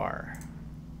gone far.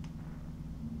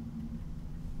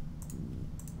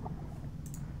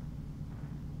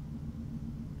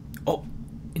 Oh,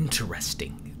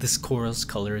 interesting. This coral's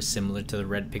color is similar to the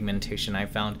red pigmentation I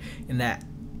found in that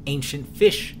ancient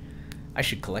fish. I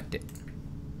should collect it.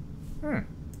 We're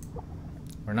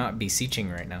not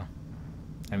beseeching right now.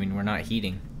 I mean, we're not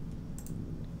heating.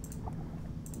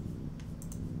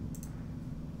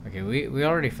 Okay, we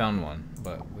already found one,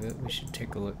 but we should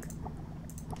take a look.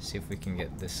 See if we can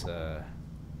get this, Oh.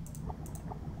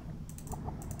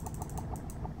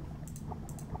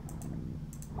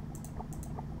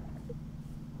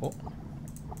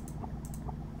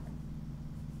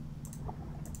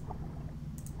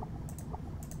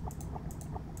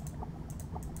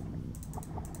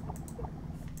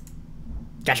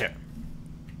 Gotcha.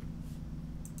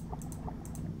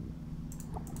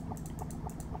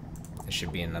 There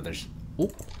should be another...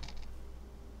 Ooh.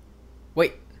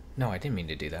 Wait. No, I didn't mean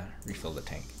to do that. Refill the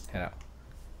tank. Head out.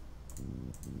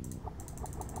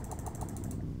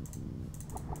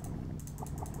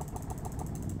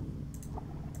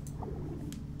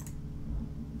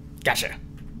 Gotcha.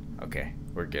 Okay,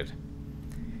 we're good.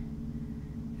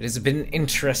 It has been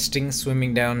interesting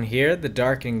swimming down here. The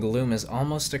dark and gloom is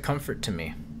almost a comfort to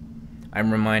me.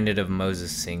 I'm reminded of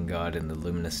Moses seeing God in the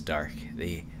luminous dark,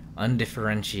 the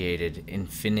undifferentiated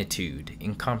infinitude,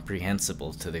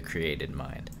 incomprehensible to the created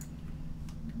mind.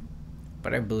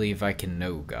 But I believe I can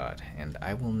know God, and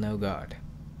I will know God.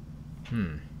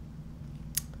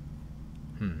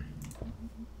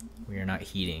 We are not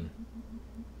heating.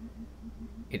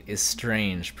 It is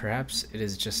strange. Perhaps it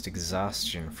is just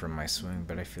exhaustion from my swimming,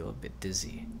 but I feel a bit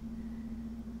dizzy.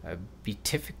 A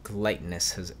beatific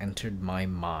lightness has entered my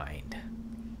mind.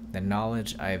 The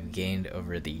knowledge I have gained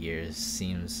over the years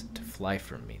seems to fly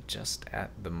from me just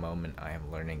at the moment I am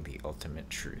learning the ultimate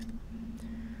truth.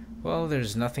 Well,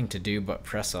 there's nothing to do but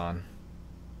press on.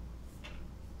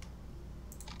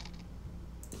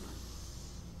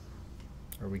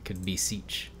 Or we could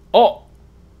beseech. Oh!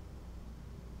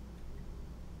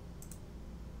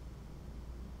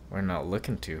 We're not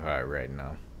looking too high right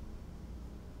now.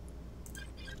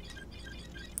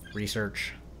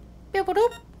 Research.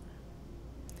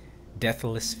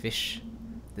 Deathless fish.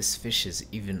 This fish is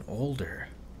even older.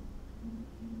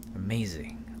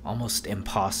 Amazing. Almost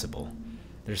impossible.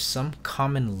 There's some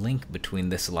common link between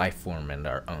this life form and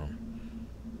our own.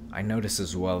 I notice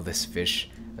as well this fish,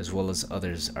 as well as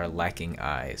others, are lacking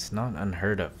eyes, not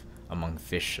unheard of among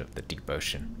fish of the deep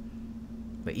ocean.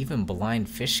 But even blind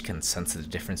fish can sense the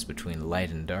difference between light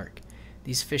and dark.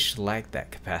 These fish lack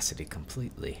that capacity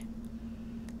completely.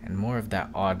 And more of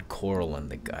that odd coral in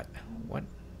the gut. What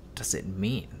does it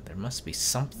mean? There must be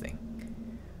something.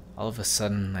 All of a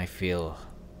sudden I feel...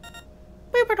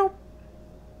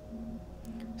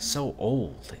 so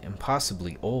old,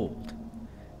 impossibly old.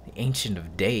 The ancient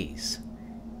of days.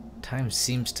 Time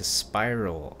seems to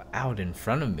spiral out in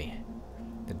front of me.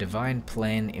 The divine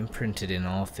plan imprinted in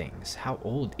all things. How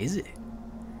old is it?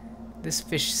 This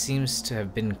fish seems to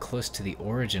have been close to the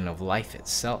origin of life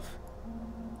itself.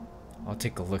 I'll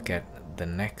take a look at the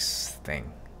next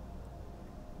thing.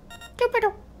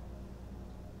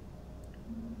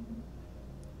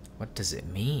 What does it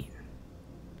mean?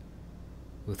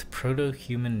 With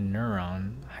proto-human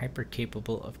neuron,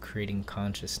 hyper-capable of creating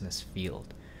consciousness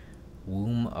field.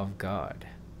 Womb of God.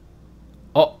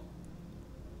 Oh!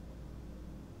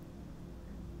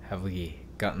 Have we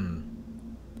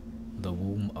gotten the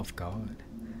womb of God?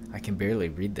 I can barely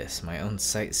read this. My own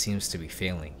sight seems to be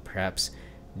failing. Perhaps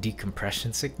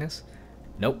decompression sickness?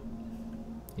 Nope.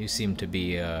 You seem to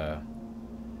be, Oh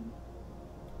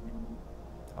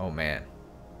man.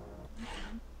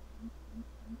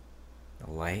 The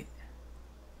light?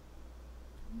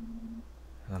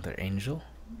 Another angel?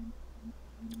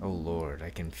 Oh Lord, I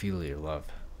can feel your love.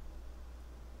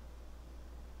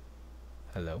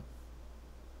 Hello?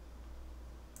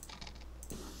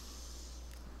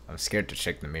 I'm scared to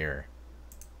check the mirror.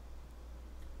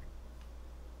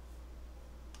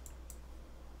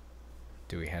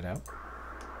 Do we head out?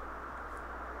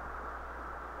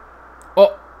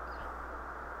 Oh!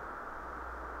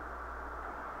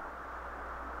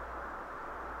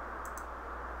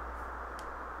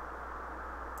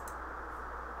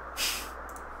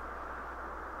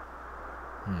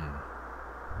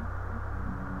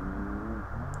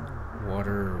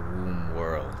 Water womb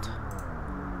world.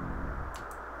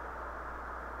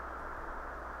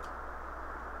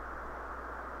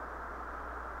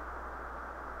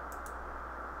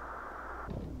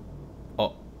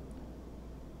 Oh.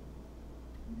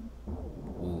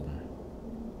 Womb.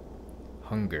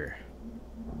 Hunger.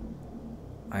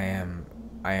 I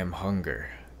am hunger.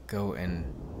 Go and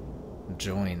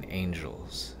join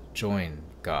angels. Join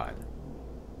God.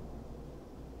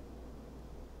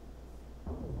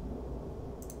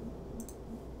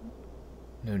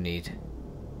 No need.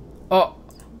 Oh!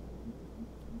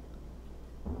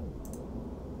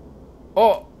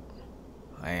 Oh!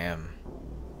 I am.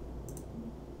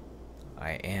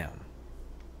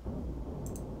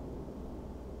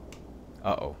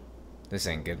 Uh-oh. This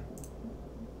ain't good.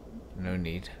 No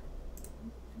need.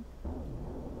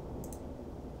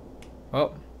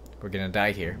 Well, we're gonna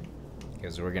die here.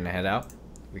 Because we're gonna head out.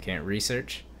 We can't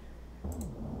research.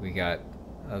 We got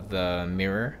the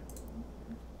mirror.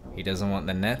 He doesn't want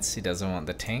the nets. He doesn't want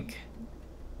the tank.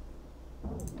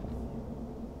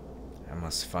 I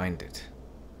must find it.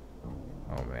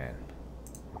 Oh man.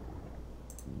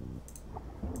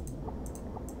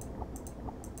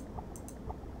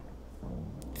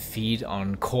 Feed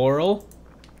on coral.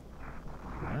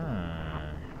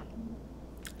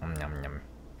 Yum, yum.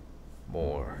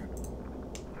 More.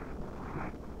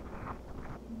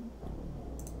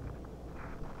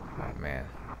 Oh man.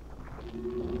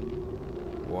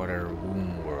 Water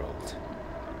womb world.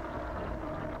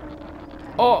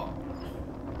 Oh!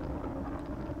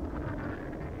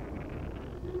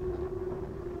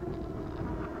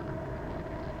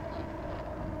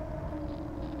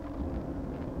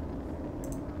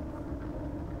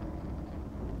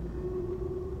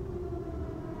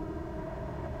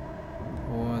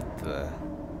 What the?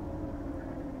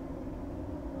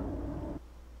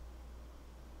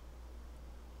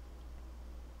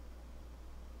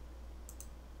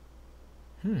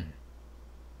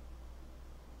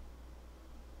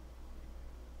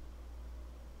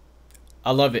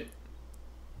 I love it.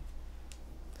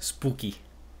 Spooky.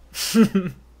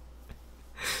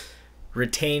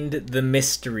 Retained the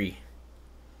mystery.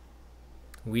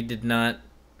 We did not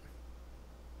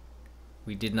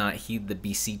heed the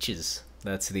beseeches.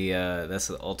 That's the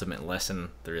ultimate lesson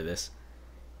through this.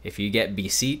 If you get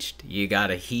beseeched, you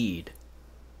gotta heed.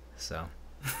 So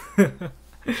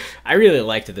I really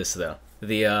liked this though.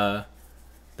 The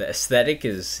aesthetic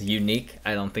is unique.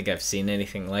 I don't think I've seen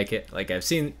anything like it. Like, I've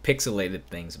seen pixelated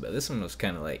things, but this one was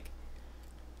kind of like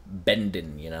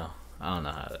bending, you know? I don't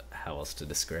know how else to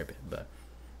describe it, but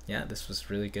yeah, this was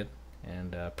really good.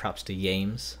 And props to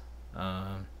Yames.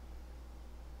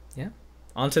 Yeah,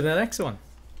 on to the next one.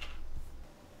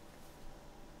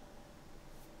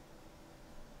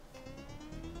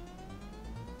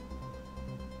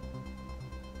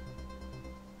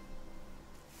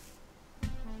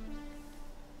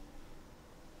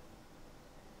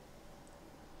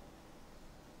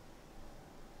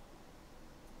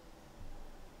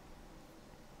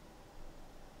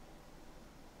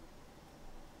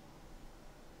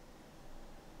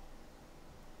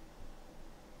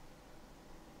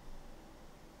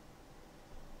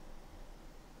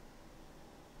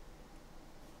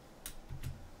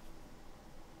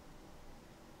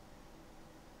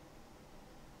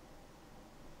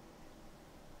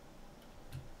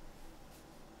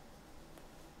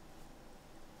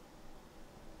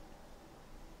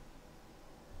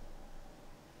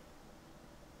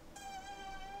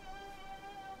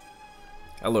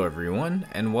 Hello everyone,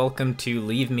 and welcome to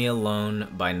Leave Me Alone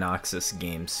by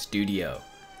NoxusGameStudio.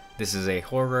 This is a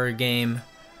horror game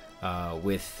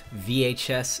with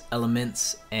VHS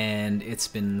elements, and it's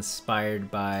been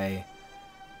inspired by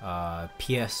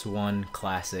PS1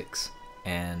 classics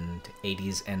and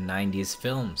 80s and 90s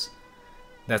films.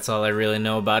 That's all I really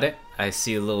know about it. I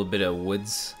see a little bit of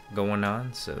woods going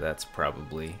on, so that's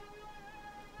probably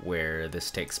where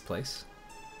this takes place.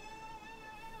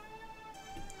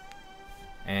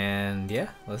 And yeah,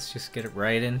 let's just get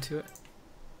right into it.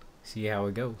 See how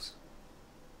it goes.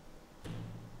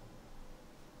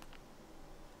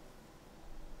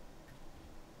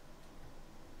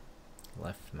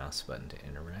 Left mouse button to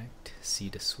interact.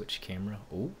 C to switch camera.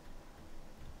 Oh.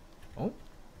 Oh.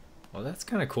 Well, that's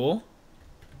kind of cool.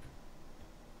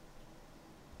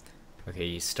 Okay,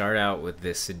 you start out with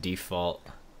this default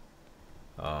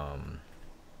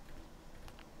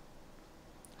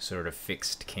sort of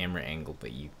fixed camera angle,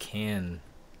 but you can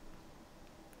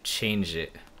change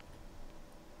it.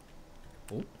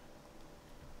 Oh,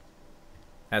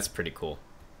 that's pretty cool.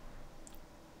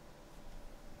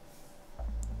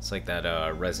 It's like that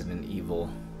Resident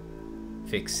Evil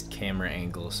fixed camera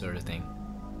angle sort of thing.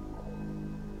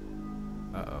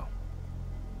 Uh-oh.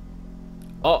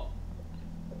 Oh!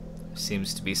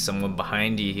 Seems to be someone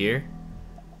behind you here.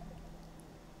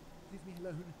 Leave me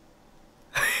alone.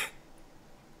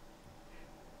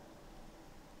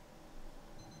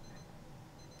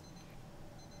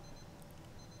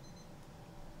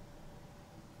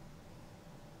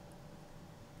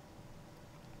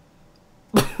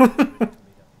 Meet up with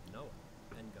Noah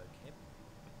and go camping.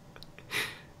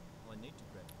 I need to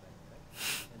grab a backpack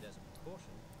and, as a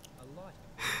precaution, a lighter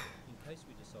in case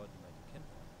we decide to make a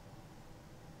campfire.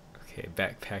 Okay,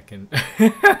 backpacking.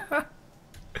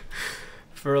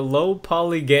 For a low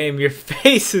poly game, your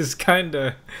face is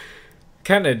kinda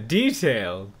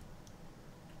detailed.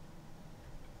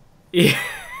 Yeah,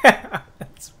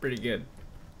 that's pretty good.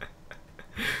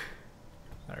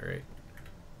 Alright.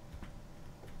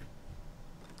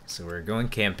 So we're going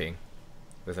camping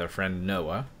with our friend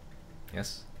Noah.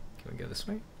 Yes? Can we go this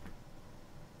way?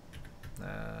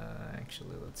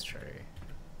 Actually, let's try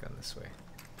going this way.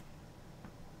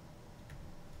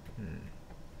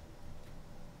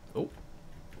 Oh.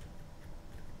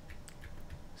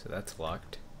 So that's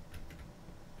locked.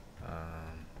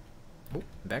 Oh,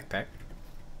 backpack.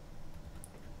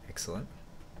 Excellent.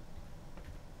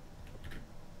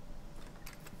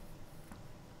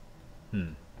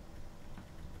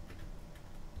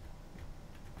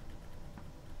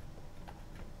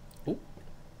 Oh.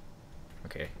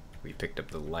 Okay, we picked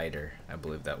up the lighter, I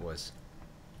believe that was.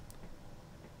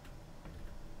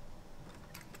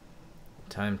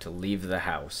 Time to leave the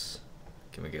house.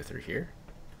 Can we go through here?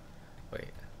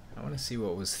 Wait, I want to see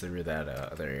what was through that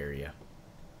other area.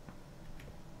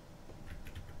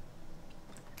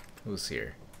 Who's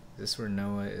here? Is this where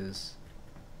Noah is?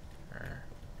 Or...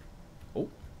 Oh!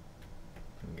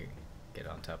 Can get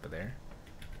on top of there.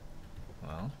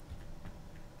 Well...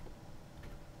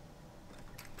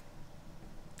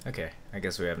 Okay, I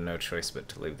guess we have no choice but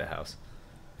to leave the house.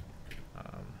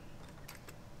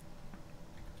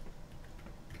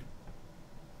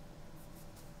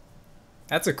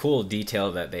 That's a cool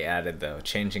detail that they added though,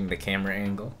 changing the camera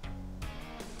angle.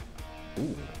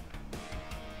 Ooh.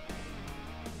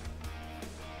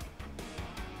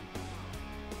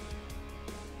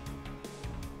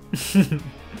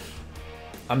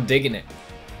 I'm digging it.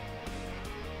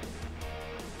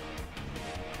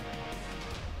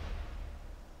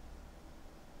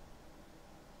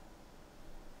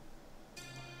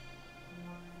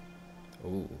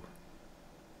 Ooh.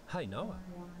 Hey Noah,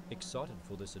 excited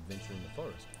for this adventure in the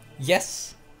forest?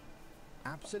 Yes.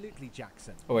 Absolutely,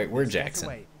 Jackson. Oh wait, we're This Jackson.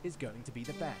 getaway is going to be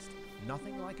the best.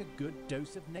 Nothing like a good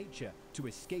dose of nature to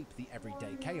escape the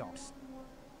everyday chaos.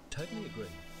 Totally agree.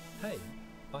 Hey,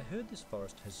 I heard this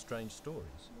forest has strange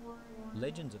stories.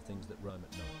 Legends of things that roam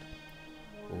at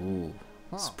night. Ooh,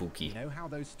 Ah, spooky. You know how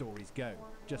those stories go.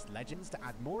 Just legends to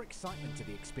add more excitement to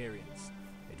the experience.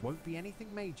 It won't be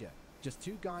anything major. Just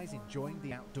two guys enjoying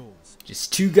the outdoors.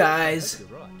 Just two I guys hope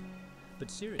you're right.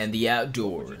 But seriously, and the what would you do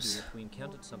outdoors. if we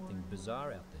encountered something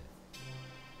bizarre out there?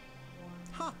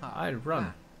 Ha ha! I'd run.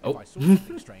 Ah, Oh. If I saw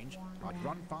something strange, I'd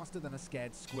run faster than a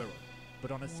scared squirrel. But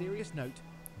on a serious note,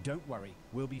 don't worry,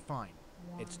 we'll be fine.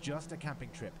 It's just a camping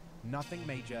trip. Nothing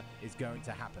major is going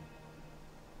to happen.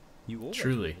 You always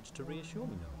Truly. manage to reassure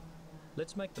me, Noah.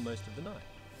 Let's make the most of the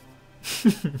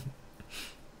night.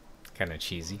 Kind of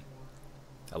cheesy.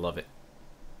 I love it.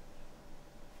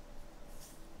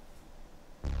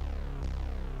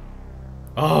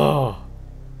 Oh!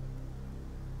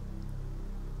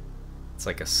 It's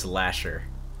like a slasher.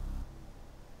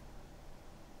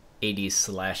 80s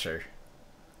slasher.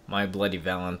 My Bloody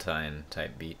Valentine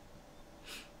type beat.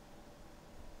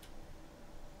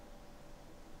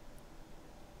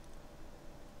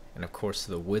 And of course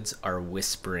the woods are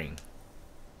whispering.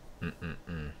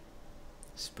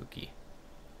 Spooky.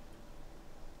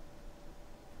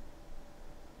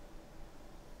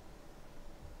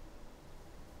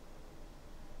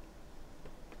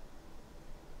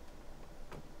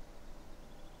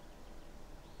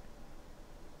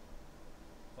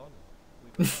 Finally,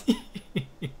 we've arrived.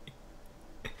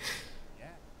 Yeah.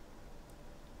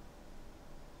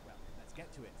 Well, let's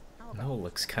get to it. How No, this?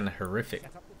 looks kind of horrific.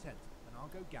 Set up the tent, and I'll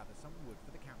go gather some wood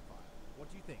for the campfire. What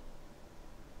do you think?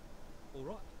 All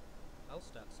right, I'll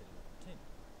start setting up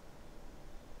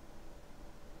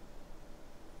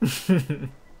the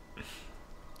tent.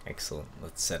 Excellent.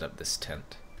 Let's set up this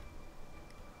tent.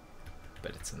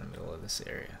 But it's in the middle of this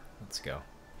area. Let's go.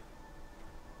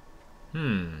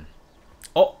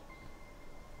 Oh!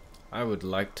 I would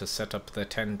like to set up the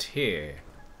tent here.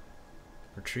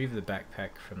 Retrieve the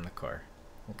backpack from the car.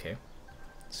 Okay.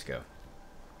 Let's go.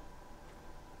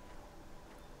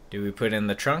 Do we put in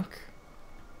the trunk?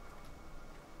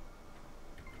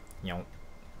 Yonk.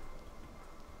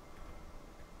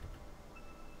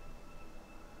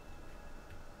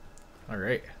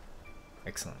 Alright.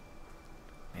 Excellent.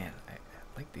 Man, I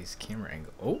like these camera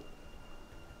angles. Oh!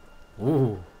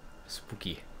 Ooh!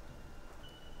 Spooky.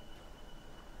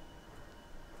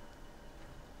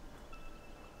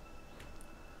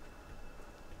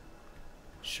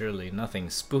 Surely nothing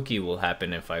spooky will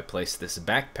happen if I place this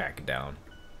backpack down.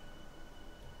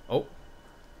 Oh!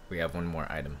 We have one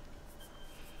more item.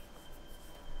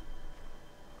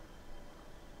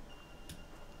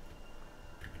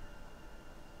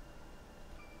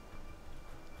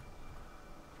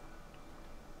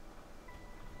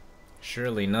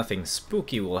 Surely nothing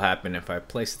spooky will happen if I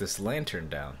place this lantern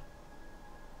down.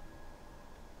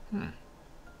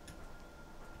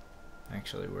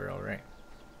 Actually, we're alright.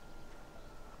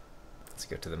 Let's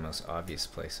go to the most obvious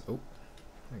place. Oh,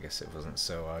 I guess it wasn't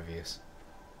so obvious.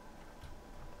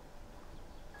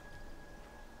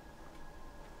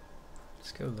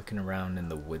 Let's go looking around in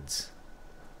the woods.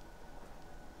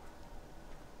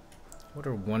 What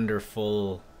a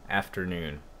wonderful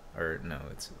afternoon. Or, no,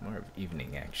 it's more of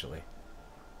evening, actually.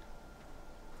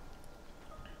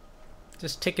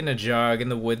 Just taking a jog in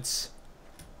the woods.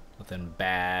 Nothing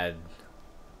bad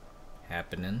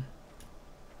happening.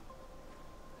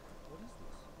 What is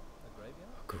this? A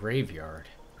graveyard? A graveyard.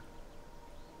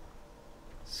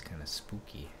 It's kind of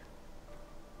spooky.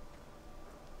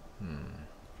 Ooh,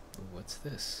 what's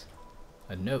this?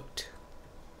 A note.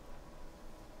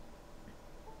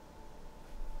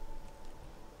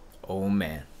 Oh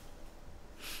man.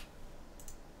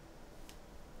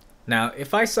 Now,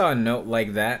 if I saw a note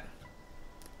like that,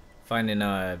 finding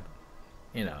a,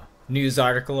 you know, news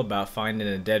article about finding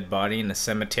a dead body in a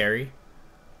cemetery,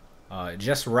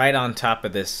 just right on top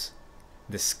of this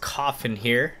coffin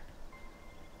here.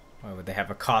 Why would they have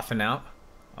a coffin out?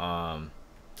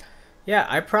 Yeah,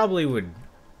 I probably would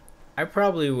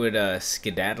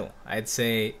skedaddle. I'd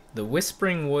say the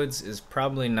Whispering Woods is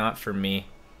probably not for me.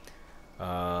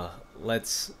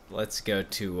 Let's go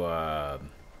to a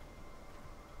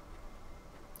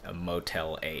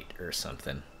Motel 8 or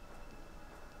something.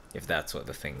 If that's what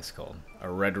the thing's called.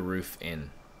 A Red Roof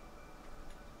Inn.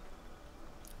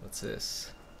 What's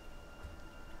this?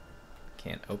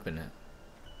 Can't open it.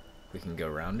 We can go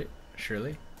around it,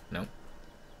 surely? Nope.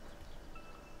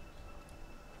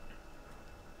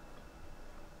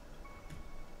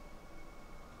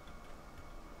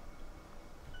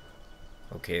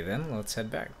 Okay then, let's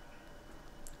head back.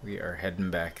 We are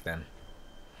heading back then.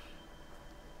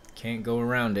 Can't go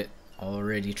around it.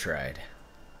 Already tried.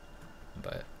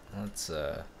 But let's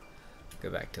go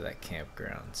back to that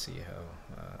campground, see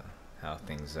how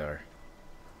things are.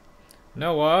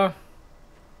 Noah!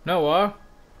 Noah!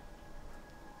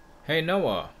 Hey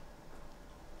Noah!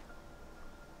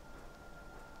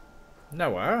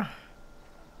 Noah?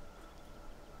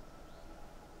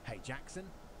 Hey Jackson,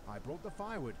 I brought the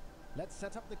firewood. Let's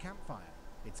set up the campfire.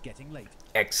 It's getting late.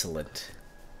 Excellent.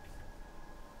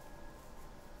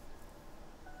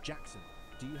 Jackson,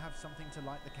 do you have something to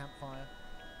light the campfire?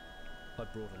 I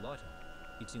brought a lighter.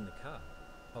 It's in the car.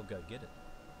 I'll go get it.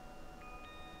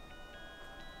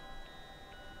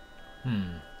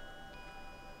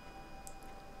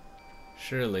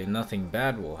 Surely nothing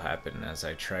bad will happen as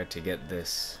I try to get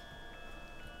this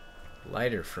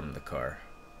lighter from the car.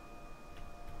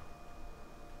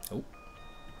 Oh.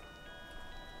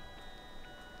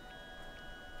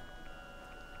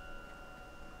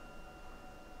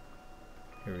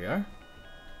 Here we are.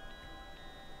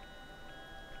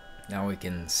 Now we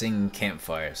can sing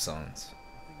campfire songs.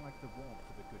 Nothing like the warmth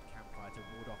of a good campfire to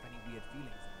ward off any weird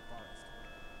feelings in the forest.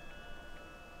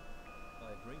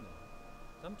 I agree, Noah.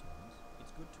 Sometimes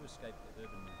it's good to escape the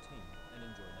urban routine and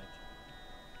enjoy nature.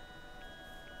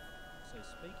 So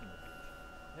speaking of which,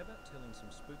 how about telling some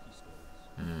spooky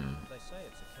stories? They say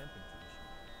it's a camping tradition.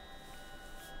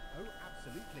 Oh,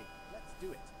 absolutely. Let's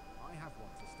do it. I have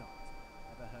one to start.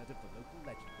 Ever heard of the local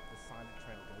legend of the Silent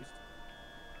Trail Ghost?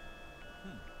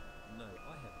 No,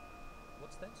 I haven't.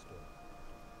 What's that story?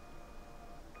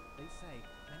 They say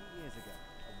many years ago,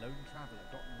 a lone traveler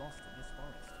got lost in this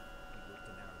forest. He walked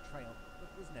a narrow trail, but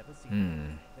was never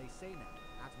seen. They say now,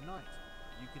 at night,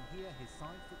 you can hear his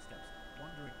silent footsteps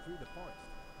wandering through the forest,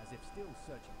 as if still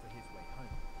searching for his way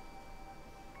home.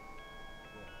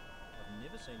 Well, I've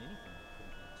never seen anything that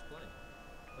couldn't be explained,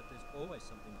 but there's always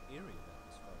something eerie about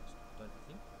this forest, don't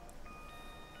you think?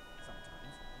 Sometimes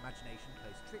imagination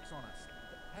plays tricks on us.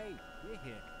 But hey, we're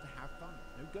here to have fun.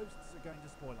 No ghosts are going to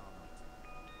spoil our night.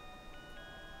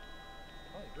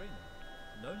 I agree,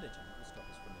 Noah. No legend will stop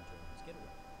us from enjoying this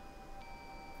getaway.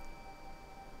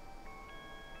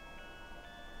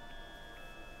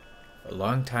 A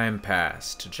long time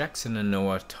passed. Jackson and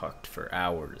Noah talked for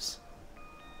hours.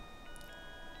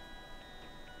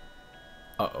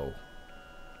 Uh-oh.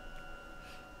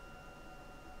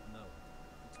 Noah,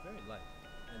 it's very late,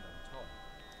 and I'm tired.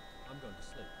 I'm going to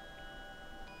sleep.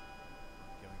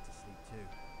 I'm going to sleep too.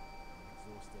 I'm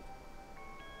exhausted.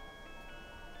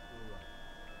 All right.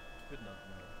 Good night,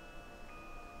 Noah.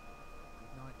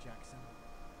 Good night, Jackson.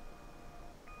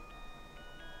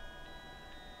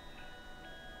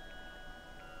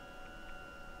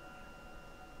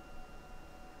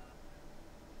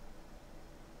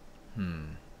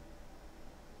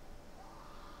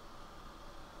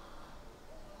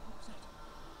 What was that?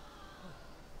 Oh,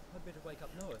 I'd better wake up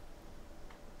Noah.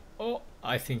 Oh,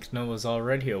 I think Noah's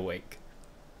already awake.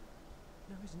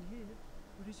 No, he isn't here.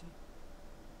 Where is he?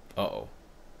 Uh-oh.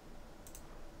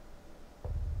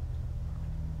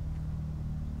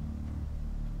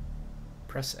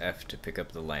 Press F to pick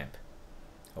up the lamp.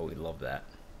 Oh, we love that.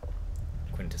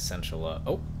 Quintessential,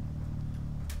 oh!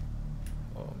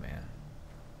 Oh, man.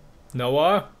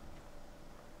 Noah?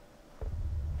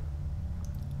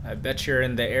 I bet you're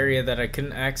in the area that I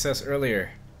couldn't access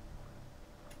earlier.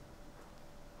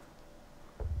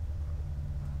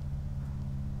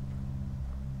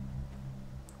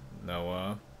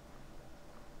 No,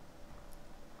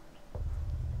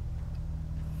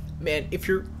 man, if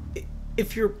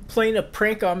you're playing a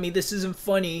prank on me, this isn't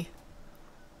funny.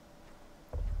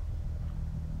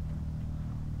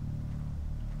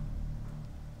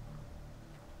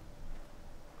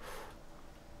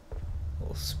 A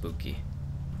little spooky.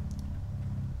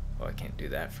 Oh, I can't do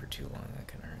that for too long. That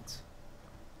kind of hurts.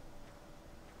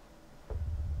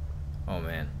 Oh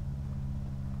man,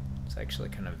 it's actually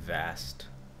kind of vast.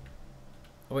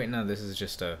 Oh wait, no, this is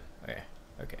just a... Okay,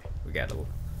 okay. We got a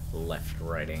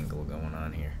left-right angle going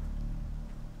on here.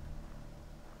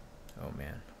 Oh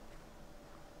man.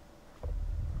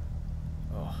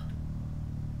 Oh.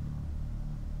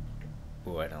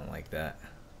 Ooh, I don't like that.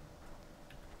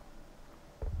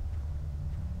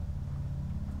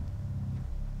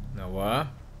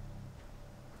 Noah?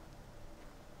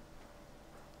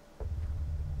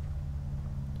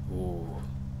 Ooh.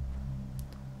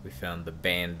 We found the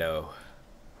bando.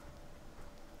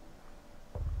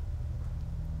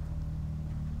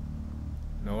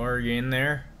 Noah, are you in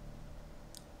there?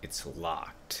 It's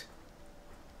locked.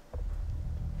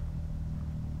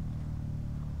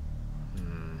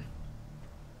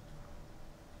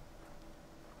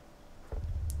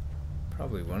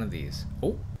 Probably one of these.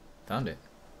 Oh, found it.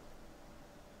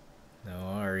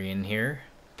 Noah, are you in here?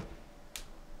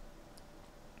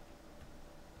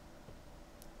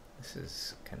 This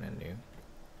is kind of new.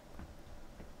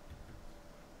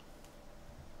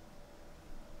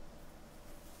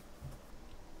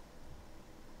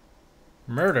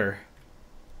 Murder?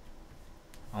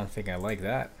 I don't think I like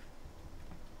that.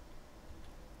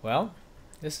 Well,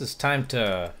 this is time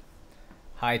to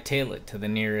hightail it to the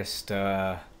nearest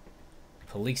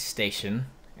police station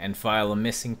and file a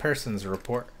missing persons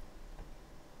report.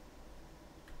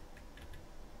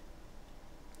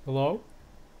 Hello?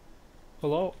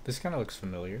 Hello? This kind of looks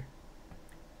familiar.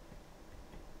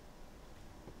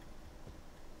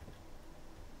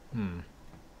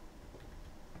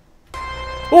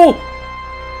 Oh!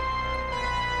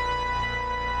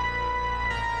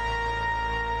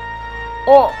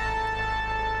 Oh!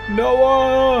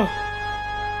 Noah!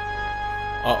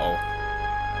 Uh-oh.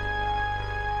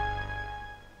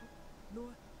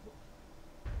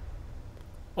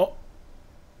 Oh!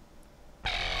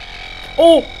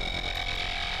 Oh!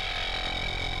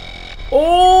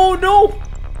 Oh no!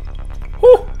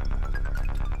 Oh!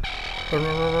 Run,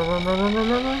 run, run, run, run, run,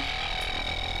 run, run.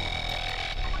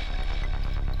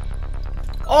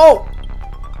 Oh!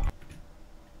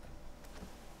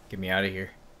 Get me out of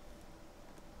here.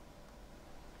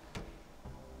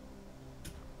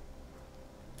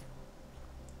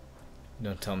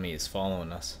 Don't tell me he's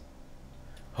following us.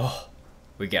 Oh,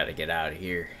 we gotta get out of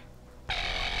here.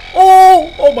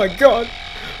 Oh! Oh my god!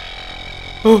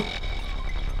 Oh!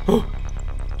 Oh!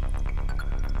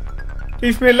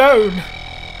 Leave me alone!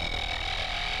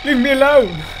 Leave me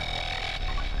alone!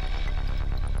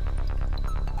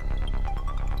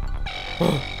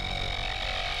 Oh!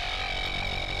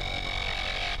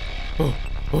 Oh!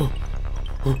 Oh!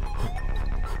 Oh!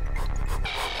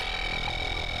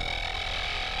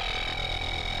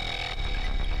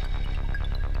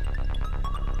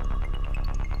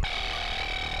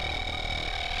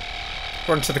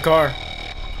 Run to the car.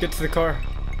 Get to the car.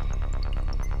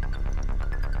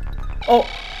 Oh!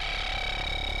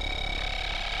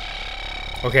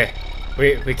 Okay.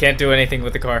 We can't do anything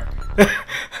with the car.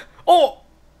 Oh!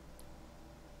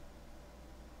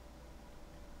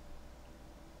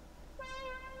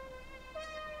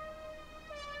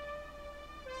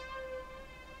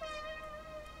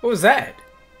 What was that?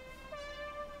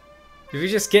 Did we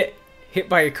just get hit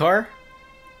by a car?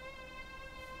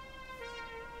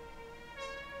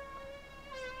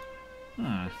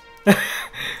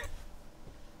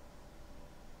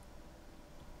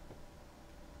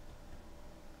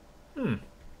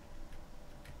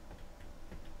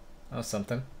 That was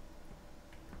something.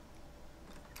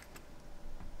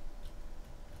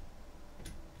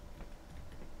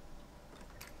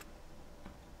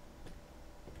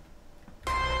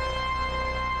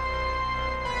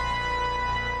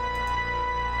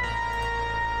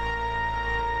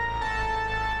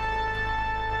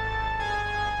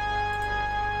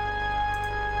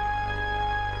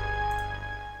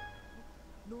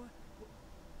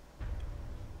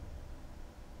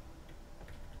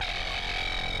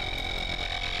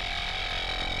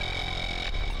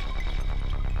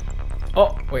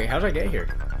 Oh, wait, how did I get here?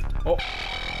 Oh.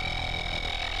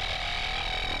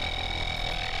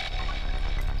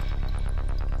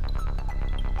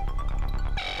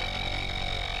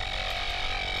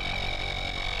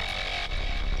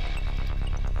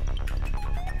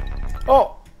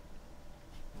 Oh.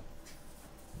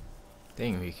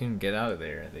 Dang, we couldn't get out of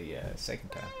there the second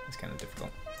time. It's kind of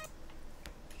difficult.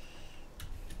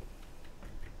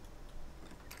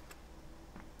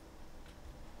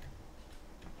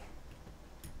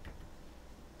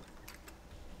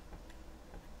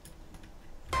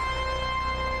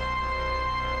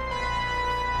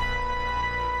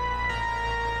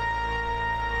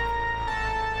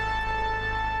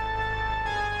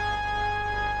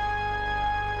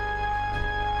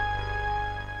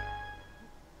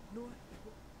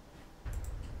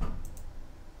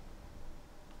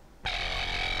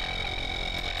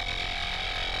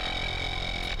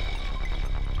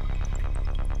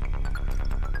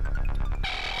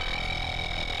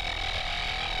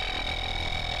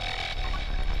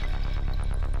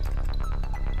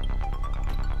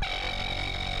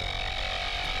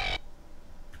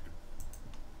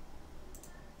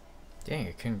 Dang,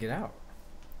 I couldn't get out.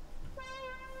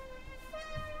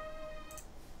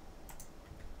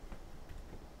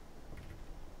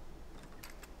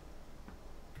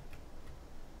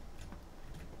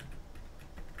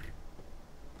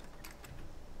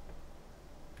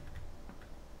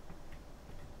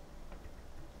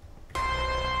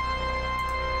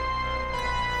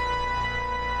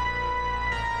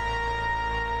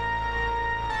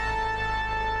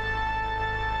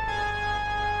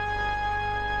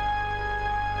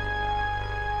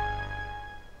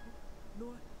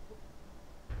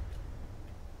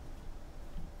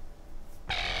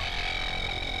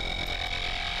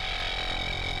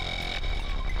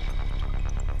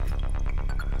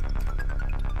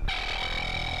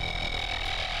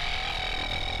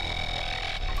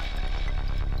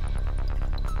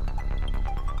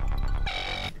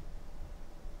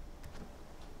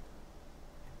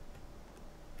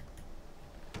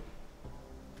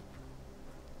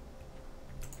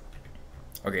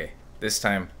 Okay, this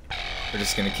time we're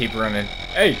just gonna keep running.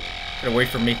 Hey, get away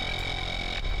from me.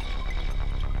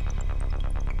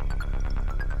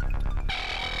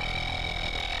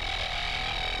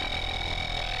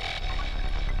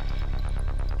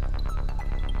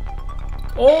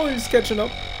 Oh, he's catching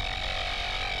up.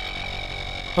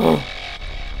 Oh.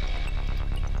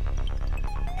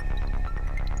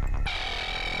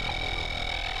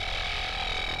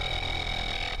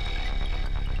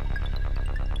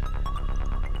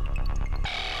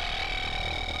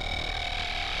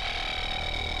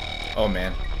 Oh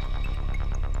man.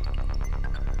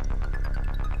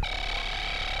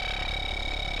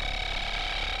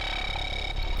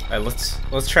 Alright,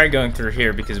 let's try going through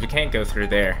here because we can't go through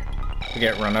there. We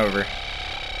get run over.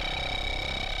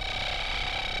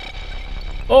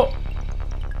 Oh!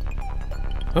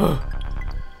 Oh!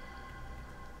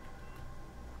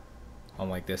 I don't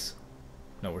like this.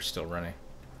 No, we're still running.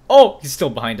 Oh! He's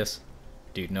still behind us.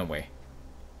 Dude, no way.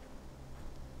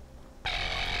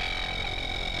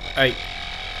 Hey!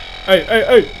 Hey, hey,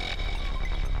 hey!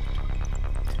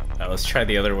 Alright, let's try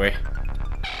the other way.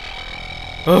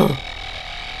 Oh!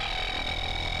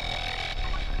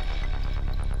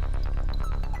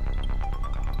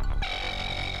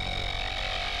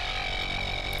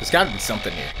 There's gotta be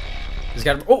something here. There's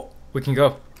gotta be— oh! We can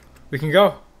go. We can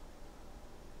go.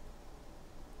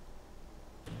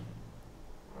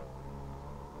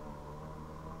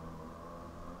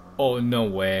 Oh, no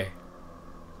way.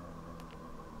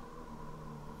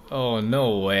 Oh,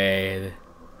 no way.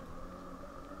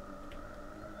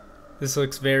 This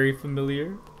looks very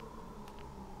familiar.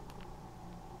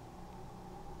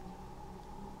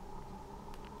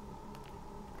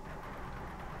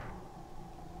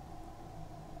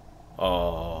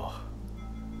 Oh.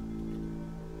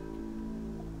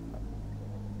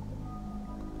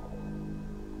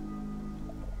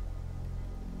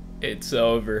 It's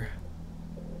over.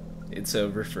 It's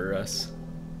over for us.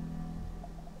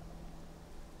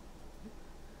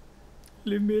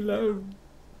 Leave me alone.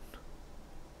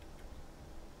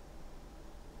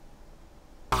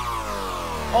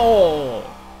 Oh.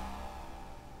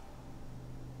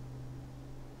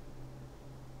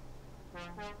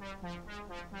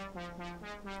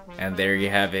 And there you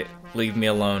have it. Leave me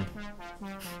alone.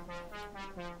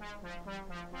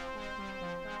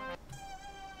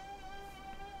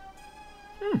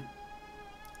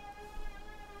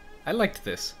 I liked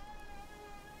this.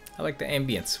 I like the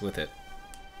ambience with it.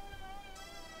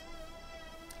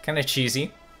 Kind of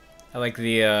cheesy. I like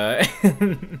the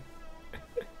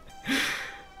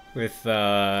with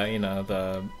you know,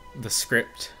 the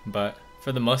script, but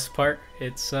for the most part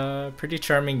it's a pretty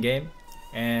charming game,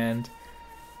 and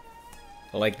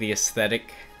I like the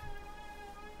aesthetic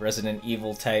Resident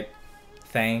Evil type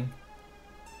thing.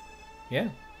 Yeah.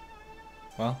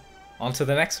 Well, on to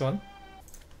the next one.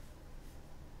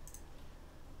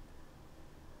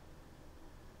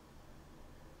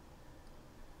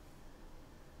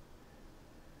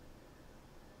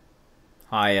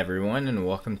 Hi everyone, and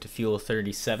welcome to Fuel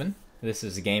 37. This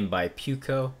is a game by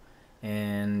PuKo,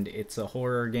 and it's a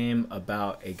horror game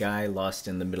about a guy lost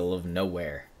in the middle of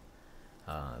nowhere.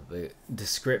 The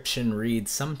description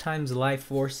reads, "Sometimes life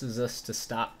forces us to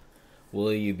stop.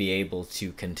 Will you be able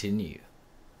to continue?"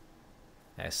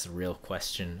 That's the real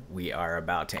question we are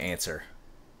about to answer.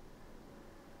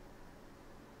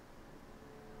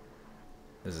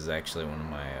 This is actually one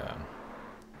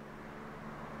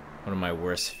of my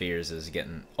worst fears is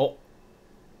getting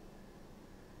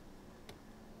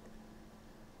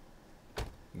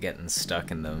getting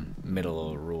stuck in the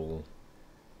middle of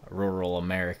rural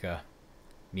America.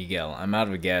 Miguel, I'm out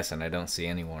of gas and I don't see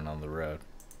anyone on the road.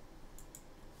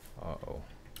 Uh-oh.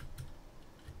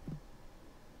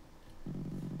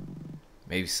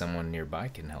 Maybe someone nearby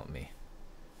can help me.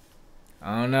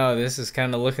 I don't know, this is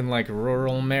kind of looking like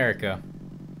rural America.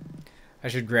 I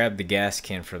should grab the gas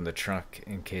can from the trunk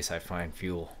in case I find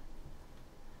fuel.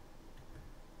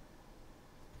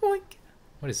 Boink!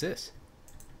 What is this?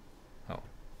 Oh.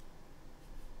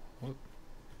 What?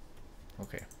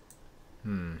 Okay.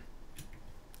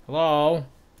 Hello?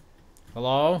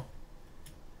 Hello?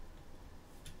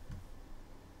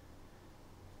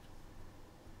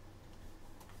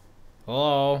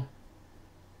 Hello?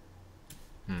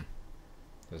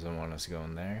 Doesn't want us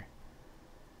going there.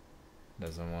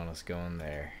 Doesn't want us going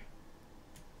there.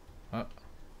 Oh.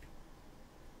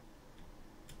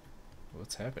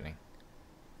 What's happening?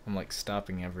 I'm like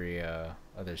stopping every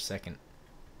other second.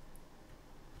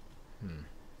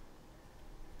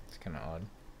 It's kind of odd.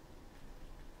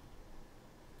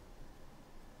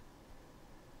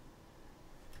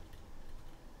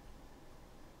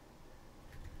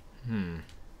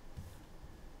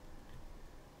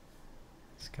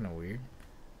 It's kind of weird.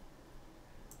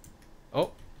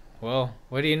 Oh, well,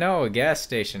 what do you know? A gas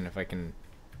station if I can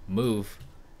move.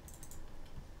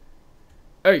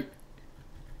 Hey!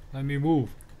 Let me move.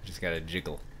 I just gotta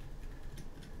jiggle.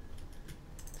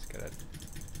 Just gotta...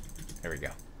 There we go.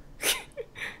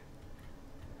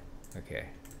 Okay.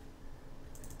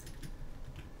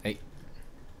 Hey.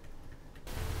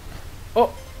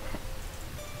 Oh!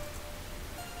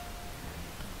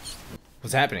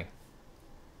 What's happening?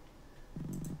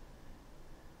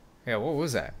 Yeah, what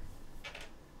was that?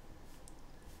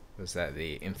 Was that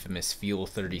the infamous Fuel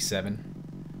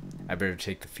 37? I better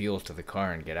take the fuel to the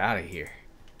car and get out of here.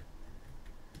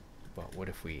 But what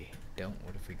if we don't?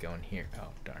 What if we go in here? Oh,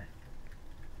 darn.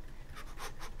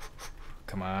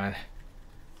 Come on.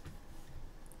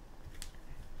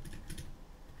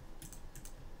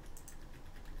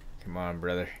 Come on,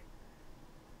 brother.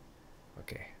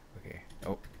 Okay, okay.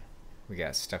 Oh, we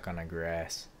got stuck on the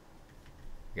grass.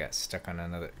 We got stuck on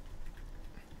another...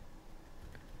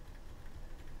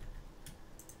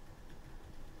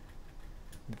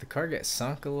 Did the car get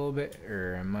sunk a little bit,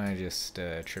 or am I just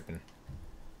tripping?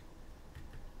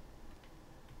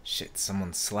 Shit,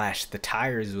 someone slashed the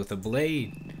tires with a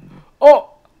blade.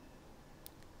 Oh!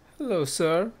 Hello,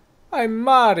 sir. I'm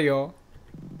Mario.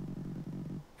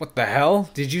 What the hell?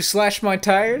 Did you slash my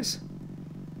tires?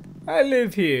 I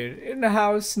live here, in a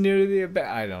house near the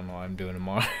I don't know what I'm doing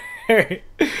tomorrow.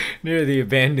 Near the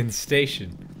abandoned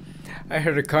station. I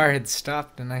heard a car had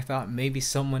stopped and I thought maybe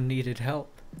someone needed help.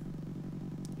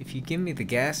 If you give me the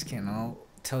gas can, I'll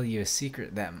tell you a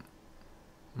secret that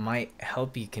might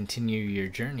help you continue your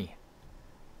journey.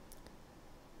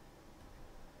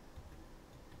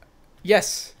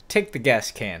 Yes, take the gas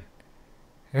can.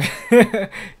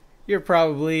 You're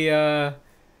probably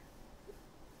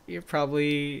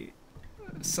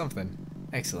something.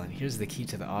 Excellent. Here's the key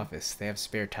to the office. They have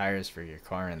spare tires for your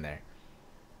car in there.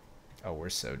 Oh, we're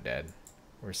so dead.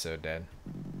 We're so dead.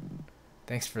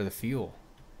 Thanks for the fuel.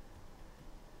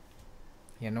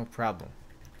 Yeah, no problem.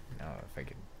 Now if I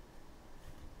could...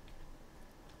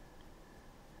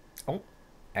 Oh,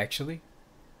 actually.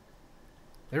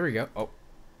 There we go. Oh.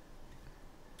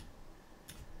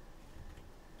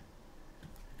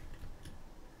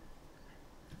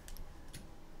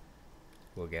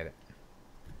 We'll get it.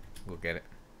 We'll get it.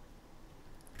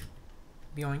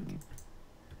 Boink.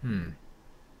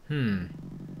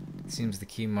 Seems the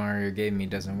key Mario gave me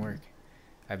doesn't work.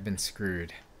 I've been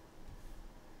screwed.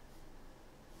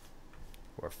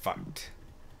 We're fucked.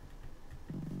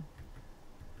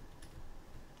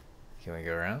 Can we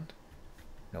go around?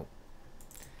 Nope.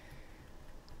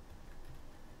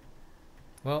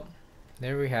 Well,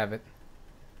 there we have it.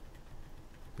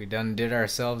 We done did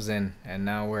ourselves in, and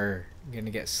now we're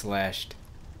gonna get slashed.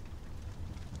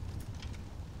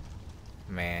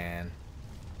 Man.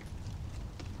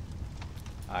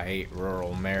 I hate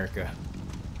rural America.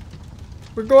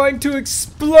 We're going to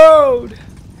explode!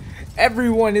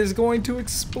 Everyone is going to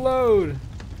explode.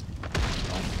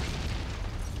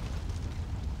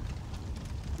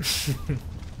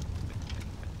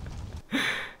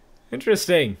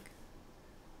 Interesting.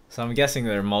 So I'm guessing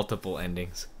there are multiple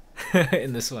endings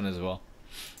in this one as well.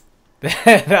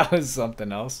 That was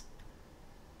something else.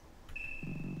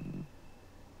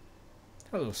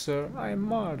 Hello, sir. I am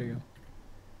Mario.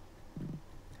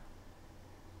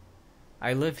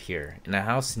 I live here, in a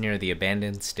house near the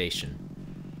abandoned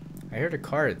station. I heard a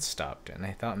car had stopped, and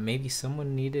I thought maybe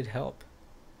someone needed help.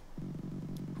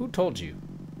 Who told you?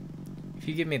 If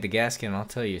you give me the gas can, I'll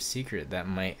tell you a secret that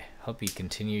might help you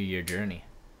continue your journey.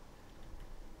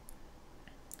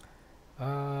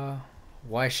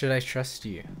 Why should I trust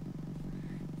you?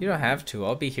 You don't have to.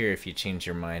 I'll be here if you change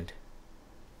your mind.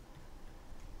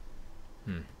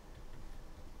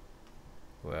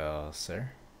 Well,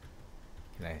 sir,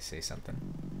 can I say something?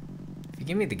 If you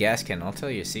give me the gas can, I'll tell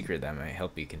you a secret that might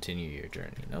help you continue your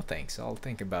journey. No thanks. I'll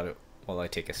think about it while I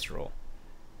take a stroll.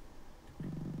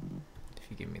 If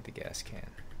you give me the gas can.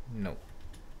 No.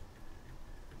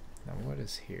 Now what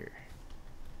is here?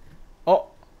 Oh!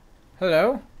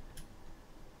 Hello?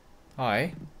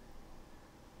 Hi.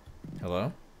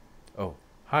 Hello? Oh,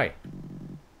 hi.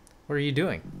 What are you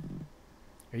doing?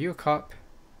 Are you a cop?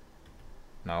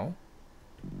 No?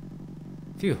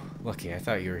 Phew, lucky. I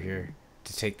thought you were here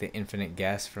to take the infinite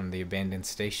gas from the abandoned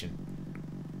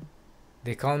station.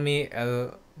 They call me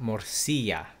El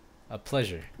Morcilla. A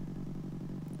pleasure.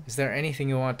 Is there anything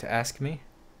you want to ask me?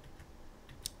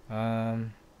 Do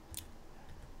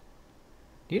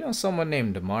you know someone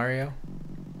named Mario?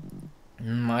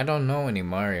 I don't know any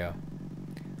Mario.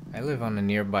 I live on a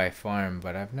nearby farm,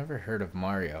 but I've never heard of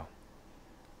Mario.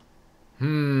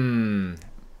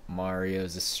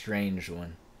 Mario's a strange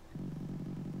one.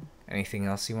 Anything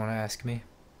else you want to ask me?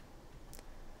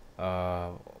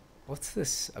 What's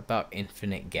this about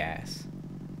infinite gas?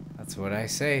 That's what I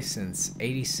say. Since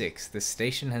 '86, this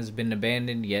station has been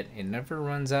abandoned, yet it never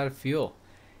runs out of fuel.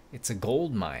 It's a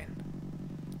gold mine.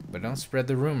 But don't spread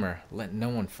the rumor. Let no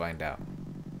one find out.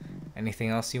 Anything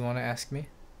else you want to ask me?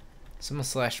 Someone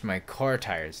slashed my car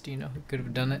tires. Do you know who could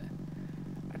have done it?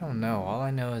 I don't know. All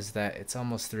I know is that it's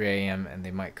almost 3 a.m. and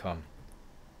they might come.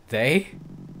 They?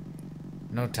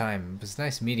 No time. It was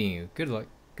nice meeting you. Good luck.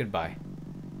 Goodbye.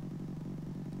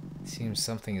 It seems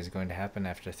something is going to happen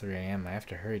after 3 a.m. I have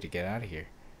to hurry to get out of here.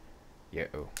 Yo.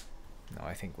 No,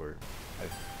 I think we're...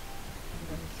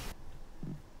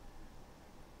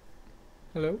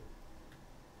 Hello?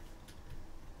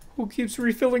 Who keeps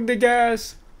refilling the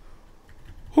gas?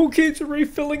 Who keeps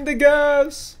refilling the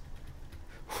gas?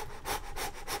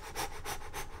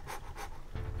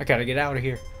 I gotta get out of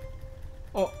here.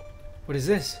 Oh, what is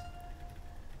this?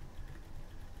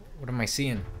 What am I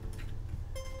seeing?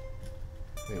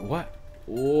 Wait, what?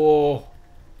 Whoa.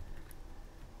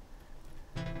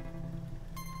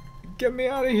 Get me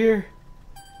out of here.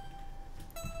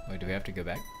 Wait, do we have to go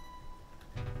back?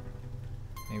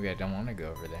 Maybe I don't want to go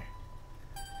over there.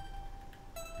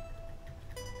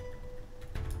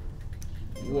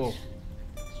 Whoa.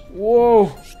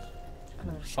 Whoa.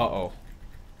 Uh-oh.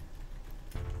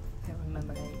 I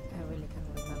remember, I really can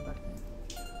remember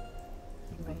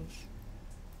the race.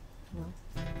 No?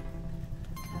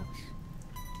 Clouds.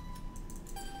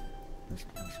 Those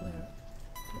clouds were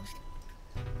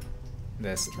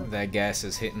close. That gas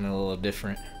is hitting a little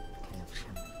different. Kind of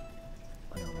sun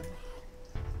all over me.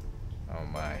 Oh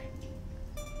my.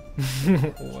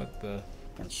 What the?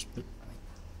 Can't speak right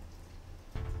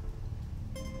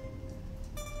now.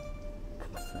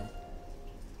 I'm afraid.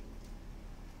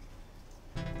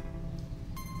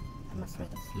 I'm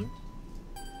afraid of you.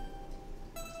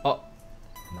 Oh.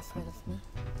 I'm afraid of me.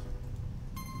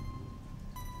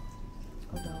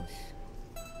 All those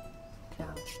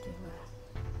clouds they were.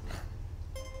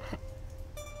 I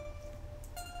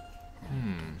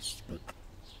can't speak.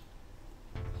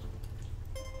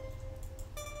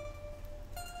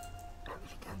 I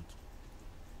really can't.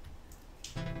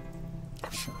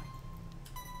 I'm sorry.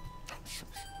 I'm so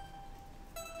sorry.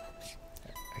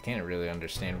 I can't really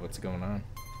understand what's going on.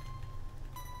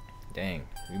 Dang,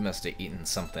 we must have eaten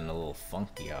something a little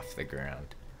funky off the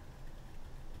ground.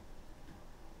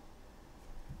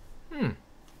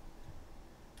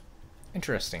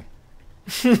 Interesting.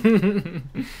 A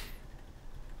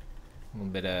little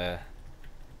bit of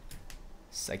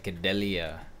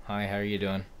psychedelia. Hi, how are you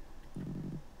doing?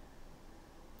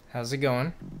 How's it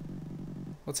going?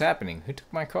 What's happening? Who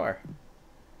took my car?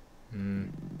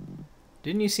 Didn't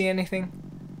you see anything?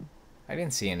 I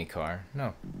didn't see any car.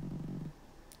 No.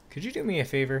 Could you do me a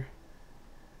favor?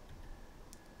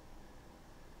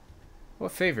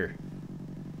 What favor?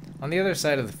 On the other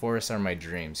side of the forest are my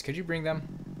dreams. Could you bring them?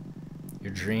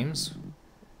 Your dreams?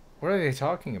 What are they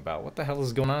talking about? What the hell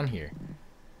is going on here?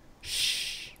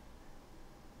 Shh.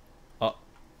 Oh.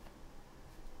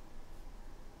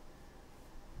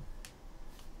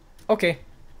 Okay.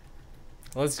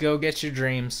 Let's go get your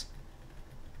dreams.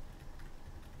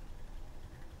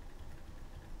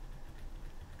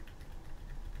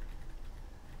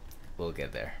 We'll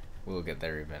get there. We'll get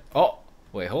there even. Oh!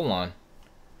 Wait, hold on.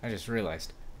 I just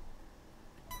realized.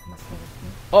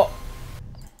 Oh!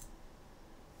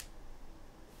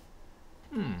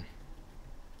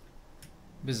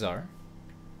 Bizarre.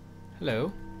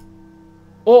 Hello?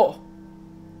 Oh!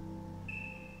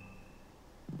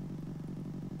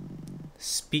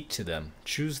 Speak to them.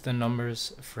 Choose the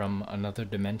numbers from another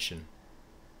dimension.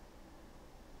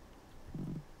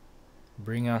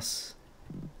 Bring us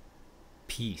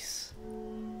peace.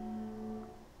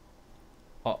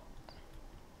 Oh.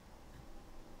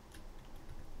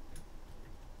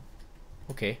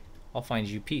 Okay, I'll find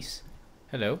you peace.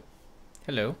 Hello?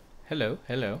 Hello? Hello?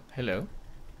 Hello? Hello?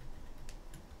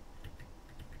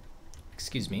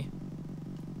 Excuse me.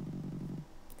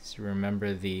 So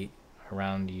remember the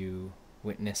round you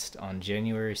witnessed on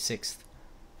January 6th?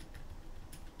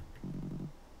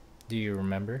 Do you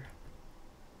remember?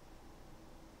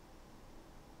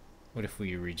 What if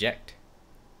we reject?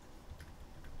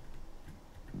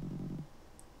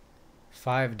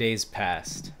 5 days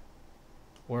passed.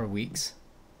 Or weeks.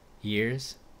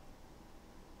 Years.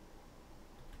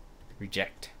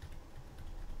 Reject.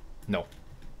 No.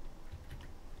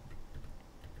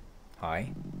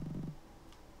 Hi.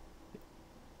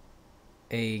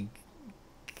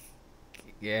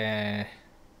 Yeah.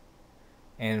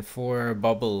 And 4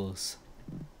 bubbles.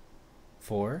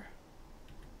 4.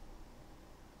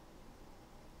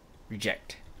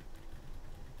 Reject.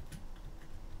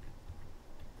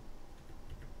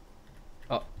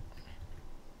 Oh.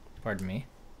 Pardon me.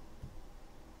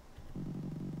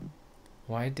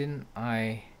 Why didn't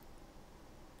I...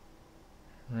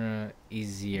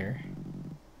 easier.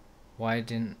 Why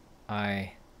didn't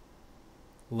I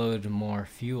load more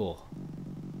fuel?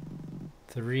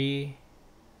 3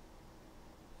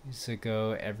 years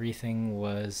ago, everything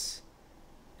was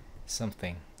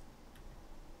something.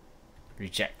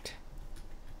 Reject.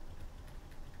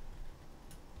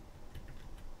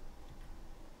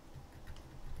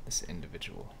 This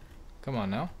individual. Come on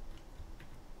now.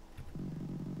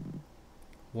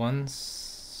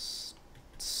 Once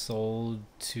sold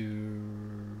to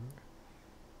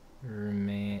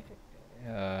remain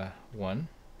 1.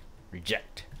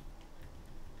 Reject.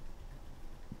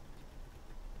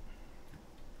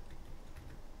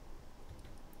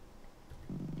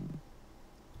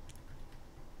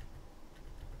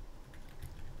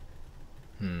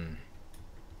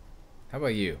 How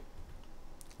about you?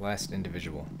 Last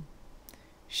individual.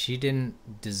 She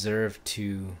didn't deserve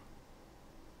to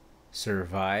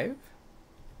survive?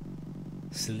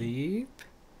 Sleep?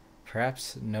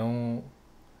 Perhaps no.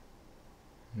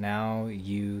 Now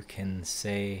you can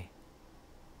say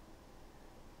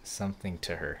something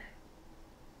to her.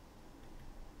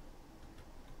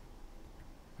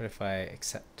 What if I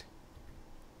accept?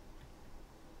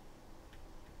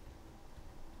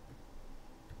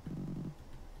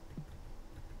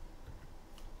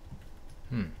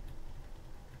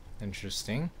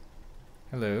 Interesting.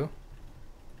 Hello.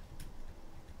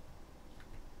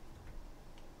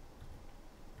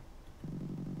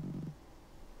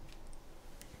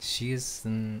 She is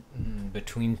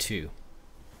between 2.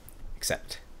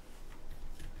 Accept.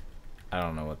 I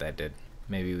don't know what that did.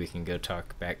 Maybe we can go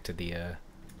talk back to the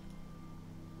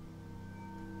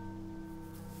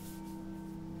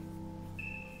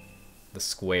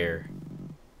square.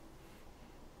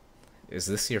 Is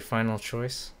this your final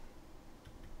choice?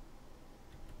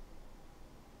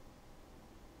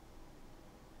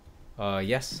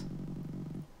 Yes.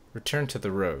 Return to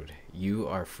the road. You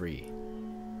are free.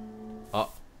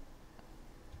 Oh.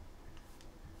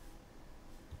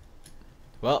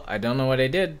 Well, I don't know what I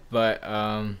did, but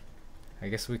I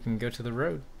guess we can go to the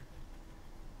road.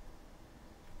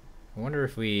 I wonder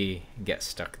if we get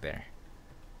stuck there.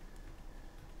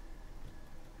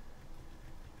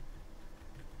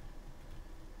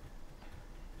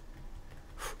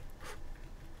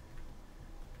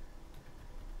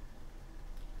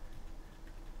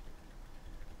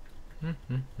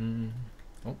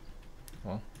 Oh,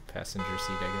 well, passenger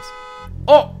seat, I guess.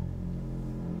 Oh!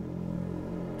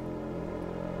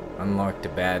 Unlocked a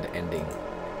bad ending.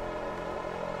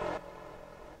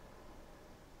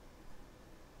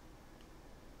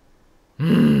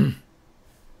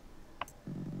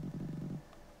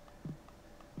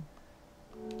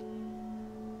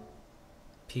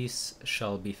 Peace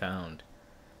shall be found.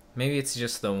 Maybe it's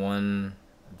just the one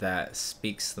that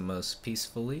speaks the most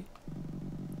peacefully.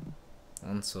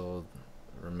 Unsold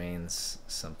remains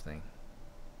something.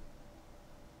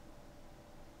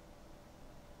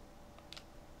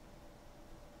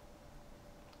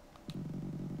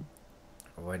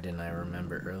 Why didn't I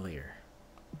remember earlier?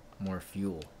 More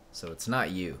fuel. So it's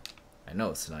not you. I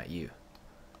know it's not you.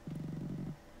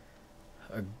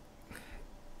 A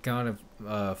god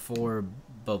of 4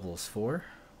 bubbles. 4? 1,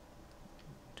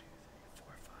 2, 3,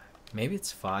 4, 5. Maybe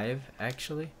it's 5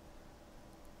 actually.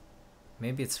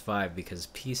 Maybe it's 5 because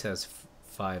peace has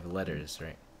 5 letters,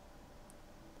 right?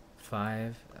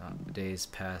 5 days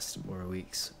past or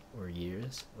weeks or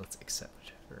years. Let's accept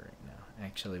it for right now.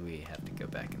 Actually, we have to go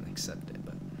back and accept it,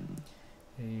 but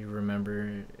you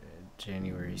remember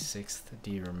January 6th? Do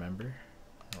you remember?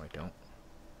 No, I don't.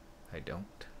 I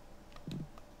don't.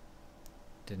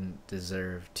 Didn't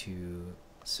deserve to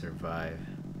survive.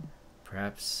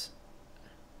 Perhaps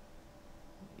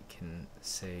you can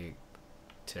say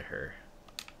to her.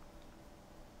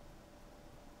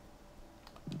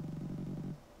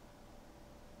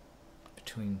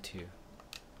 Between 2.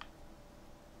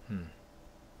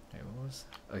 Wait, what was?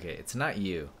 Okay, it's not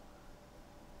you.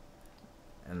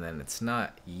 And then it's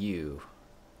not you.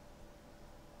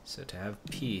 So to have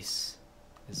peace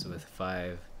is with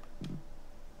 5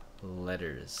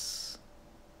 letters.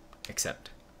 Except.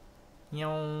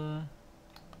 Meow.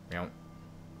 Meow.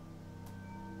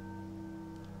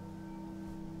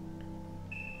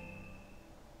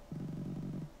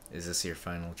 Is this your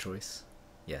final choice?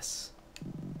 Yes.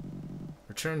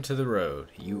 Return to the road.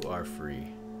 You are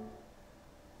free.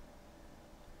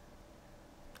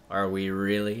 Are we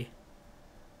really?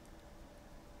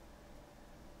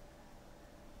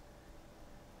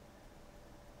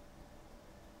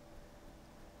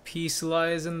 Peace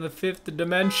lies in the 5th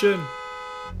dimension.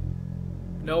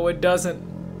 No, it doesn't.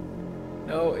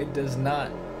 No, it does not.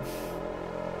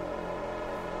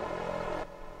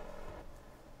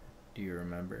 Do you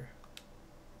remember?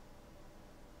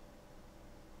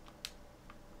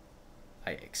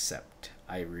 I accept.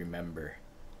 I remember.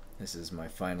 This is my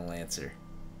final answer.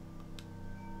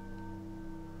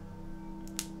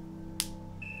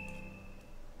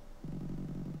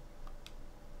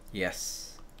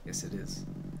 Yes. Yes, it is.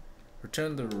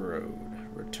 Return to the road.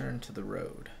 Return to the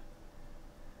road.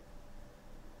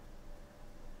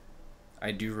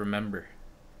 I do remember.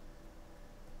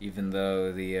 Even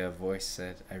though the voice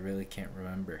said, I really can't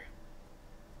remember.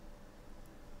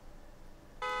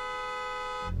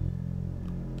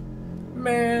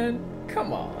 Man,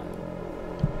 come on.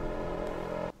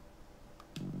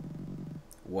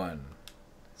 1.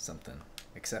 Something.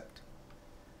 Accept.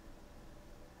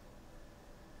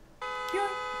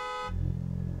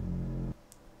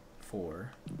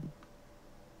 4.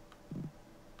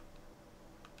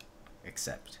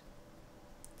 Accept.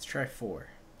 Let's try 4.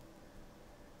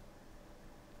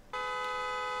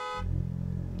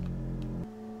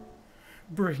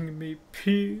 Bring me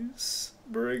peace.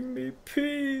 Bring me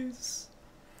peace.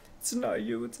 It's not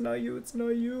you, it's not you, it's not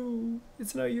you.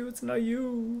 It's not you, it's not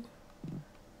you.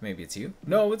 Maybe it's you?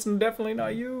 No, it's definitely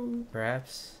not you.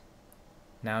 Perhaps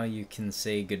now you can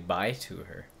say goodbye to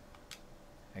her.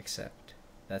 Accept.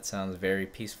 That sounds very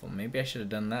peaceful. Maybe I should have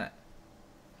done that.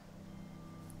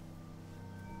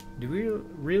 Do we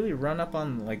really run up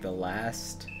on like the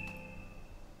last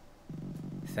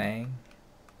thing?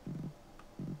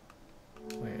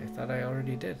 Wait, I thought I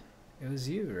already did. It was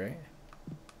you, right?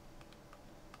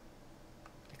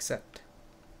 Accept.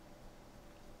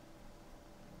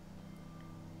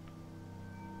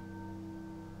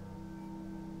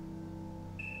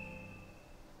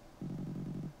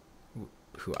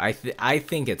 Who I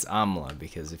think it's Amla,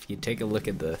 because if you take a look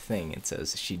at the thing, it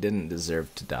says she didn't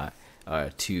deserve to die.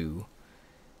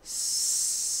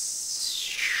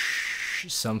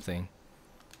 Something.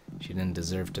 She didn't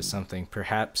deserve to something.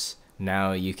 Perhaps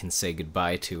now you can say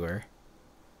goodbye to her.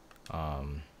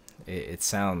 It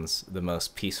sounds the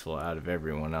most peaceful out of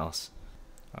everyone else.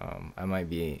 I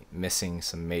might be missing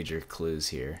some major clues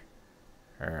here,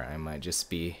 or I might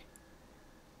just be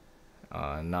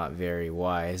not very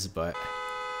wise, but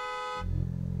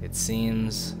it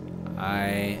seems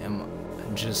I am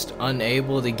just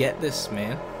unable to get this,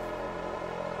 man.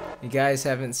 You guys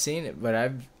haven't seen it, but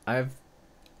I've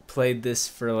played this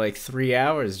for like 3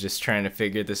 hours just trying to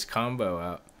figure this combo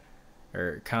out,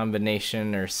 or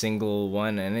combination, or single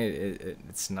one, and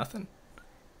it's nothing.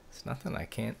 It's nothing. I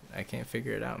can't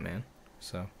figure it out, man.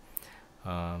 So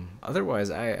otherwise,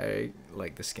 I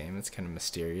like this game. It's kind of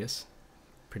mysterious,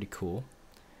 pretty cool.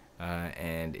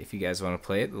 And if you guys want to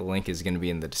play it, the link is going to be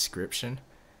in the description.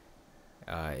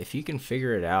 If you can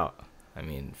figure it out, I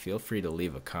mean, feel free to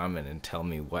leave a comment and tell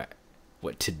me what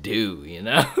to do, you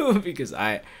know? Because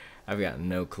I've got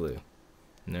no clue.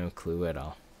 No clue at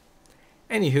all.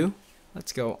 Anywho,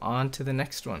 let's go on to the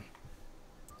next one.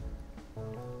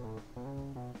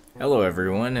 Hello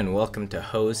everyone, and welcome to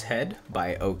HOSEHEAD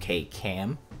by OK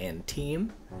Cam and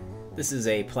Team. This is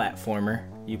a platformer.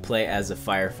 You play as a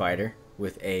firefighter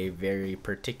with a very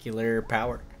particular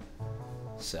power.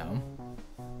 So,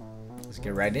 let's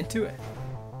get right into it.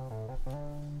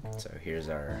 So here's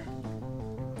our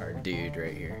dude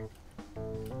right here.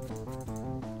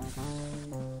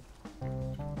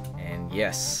 And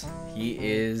yes, he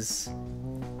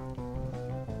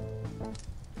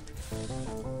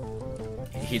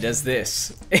does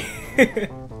this.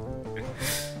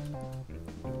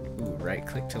 Ooh, right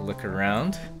click to look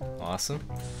around. Awesome.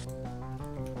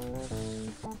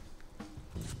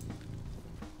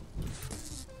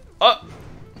 Oh!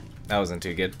 That wasn't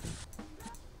too good.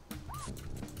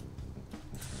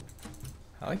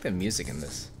 I like the music in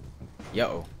this.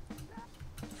 Yo.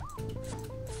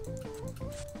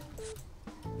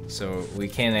 So we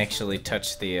can't actually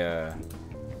touch the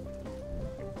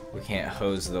we can't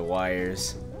hose the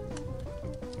wires.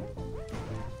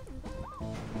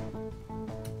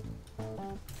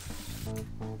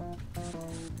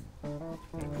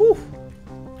 Whew.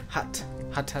 Hot.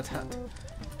 Hot, hot, hot.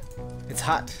 It's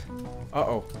hot.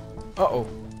 Uh-oh. Uh-oh.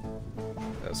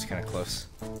 That was kind of close.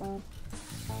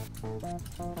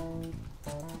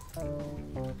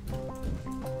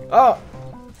 Oh!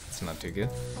 It's not too good.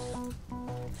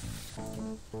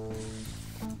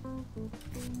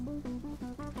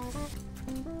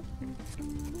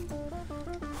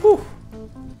 Whew.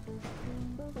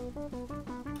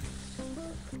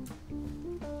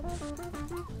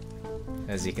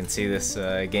 As you can see, this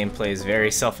gameplay is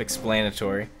very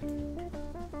self-explanatory.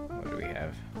 What do we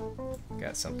have?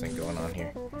 Got something going on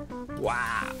here.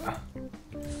 Wow!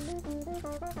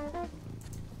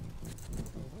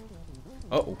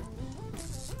 Uh-oh.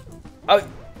 Oh!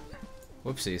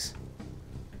 Whoopsies.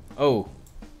 Oh.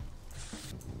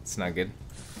 It's not good.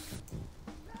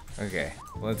 Okay,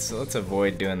 let's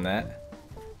avoid doing that.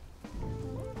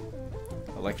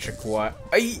 Electric wire.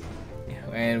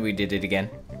 And we did it again.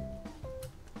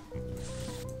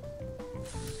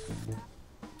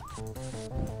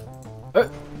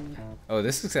 Oh,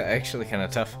 this is actually kind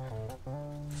of tough.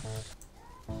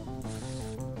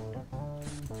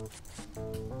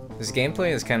 This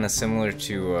gameplay is kind of similar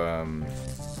to,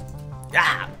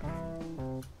 ah!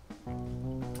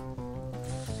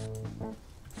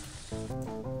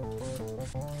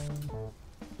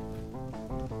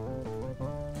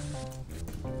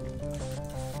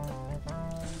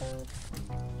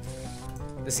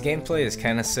 This gameplay is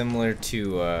kind of similar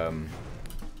to,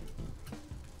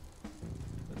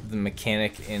 the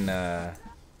mechanic in,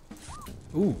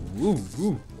 ooh,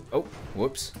 oh,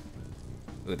 whoops.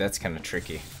 Ooh, that's kind of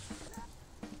tricky.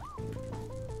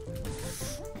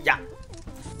 Yeah.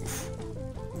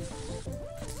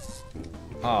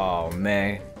 Oh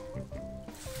man.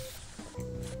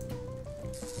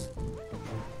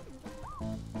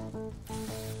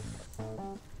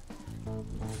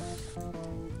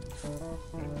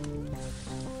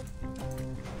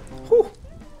 Whew.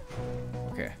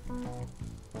 Okay.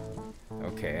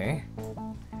 Okay.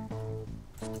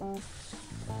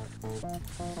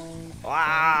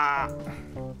 Ah.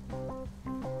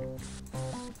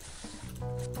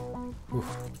 Whew.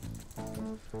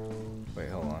 Wait,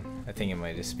 hold on. I think it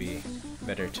might just be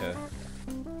better to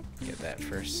get that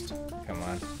first. Come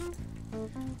on.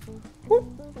 Whoop.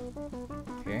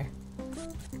 Okay.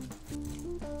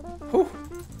 Whew.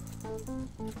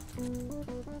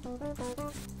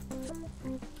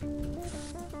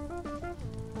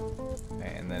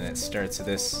 And then it starts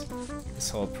this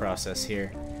whole process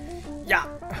here. Yeah.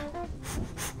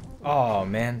 Oh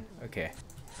man. Okay.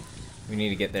 We need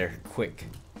to get there quick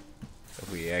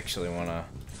if we actually want to.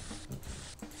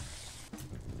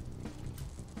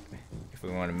 If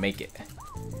we want to make it.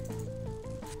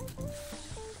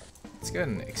 Let's go ahead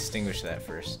and extinguish that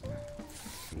first.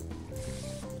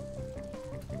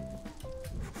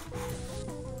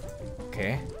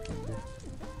 Okay.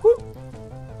 Whoop.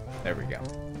 There we go.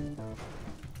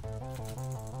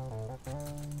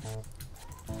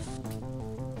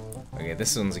 Okay,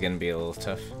 this one's gonna be a little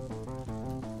tough.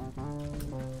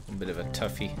 A bit of a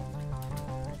toughie.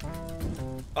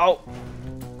 Oh!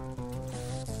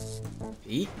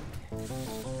 Eat.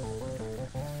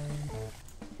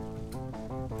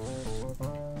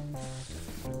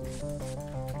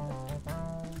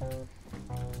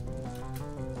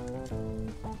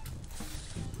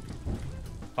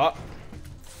 Oh!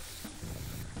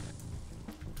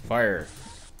 Fire.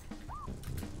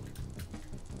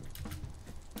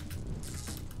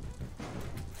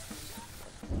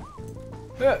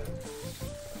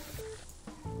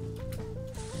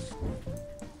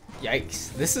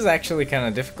 Yikes. This is actually kind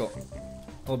of difficult. A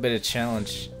little bit of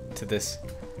challenge to this.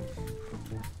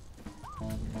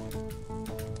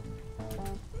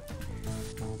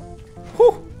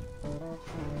 Whew.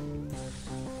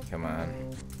 Come on.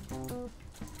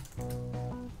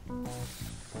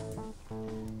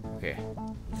 Okay.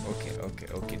 Okay,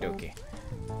 okie dokie.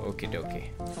 Okie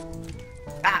dokie.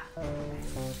 Ah!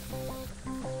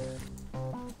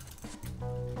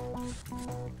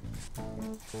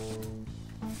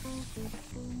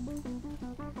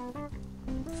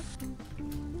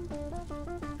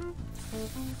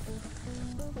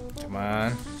 Come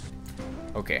on.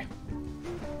 Okay.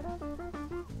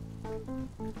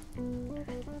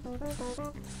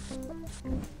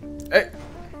 Hey!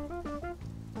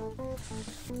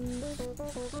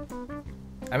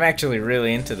 I'm actually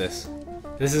really into this.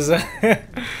 This is a...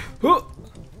 No!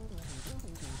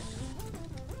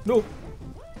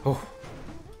 Oh.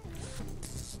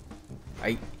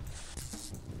 I...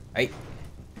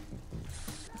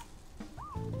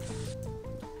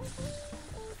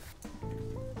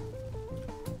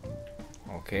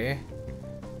 Okay.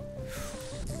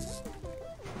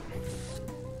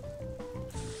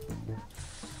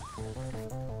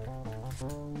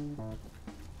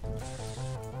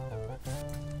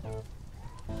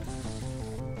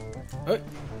 Hey.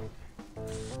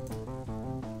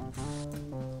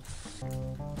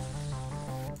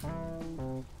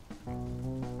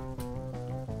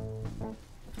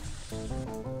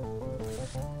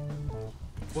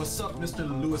 What's up, Mr.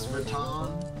 Louis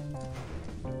Vuitton?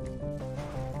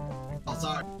 Oh,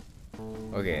 sorry.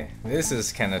 Okay, this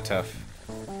is kind of tough.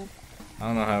 I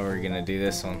don't know how we're gonna do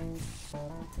this one.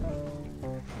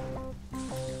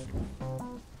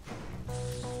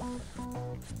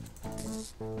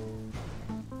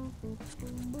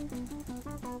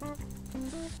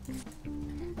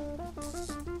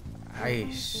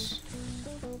 Ice.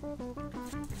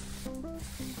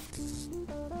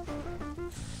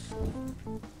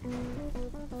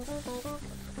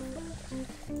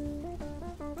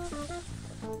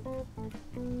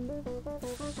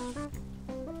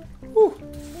 Woo.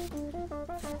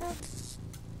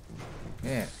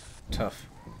 Yeah, tough.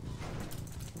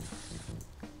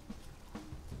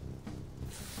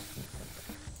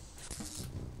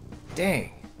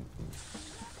 Dang.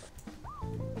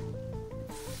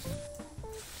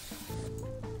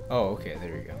 Oh, okay,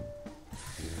 there we go.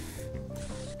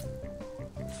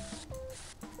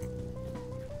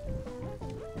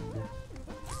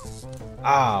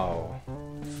 Ow.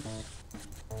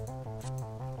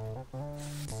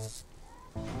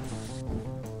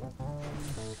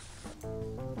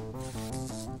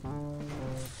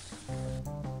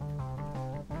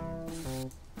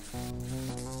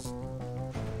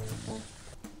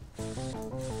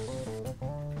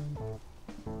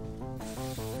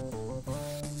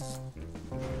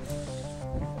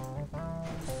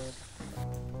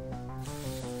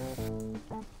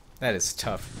 That is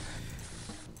tough.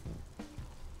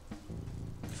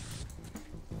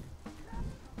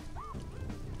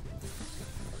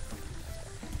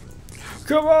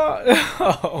 Come on!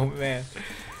 Oh man.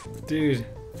 Dude,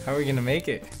 how are we gonna make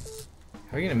it?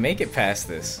 How are we gonna make it past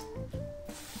this?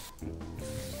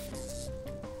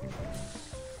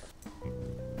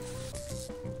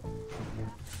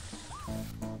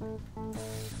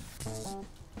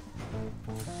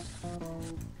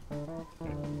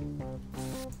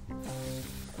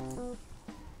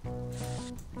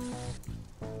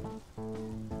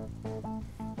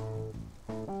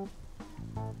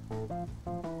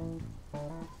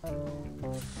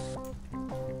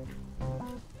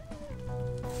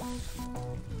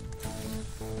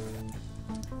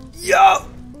 Yo!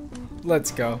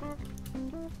 Let's go.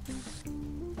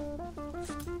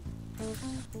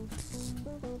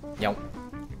 Yo.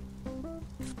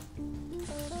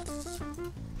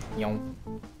 Yo.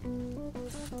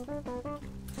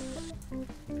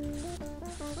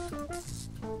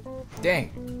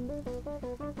 Dang.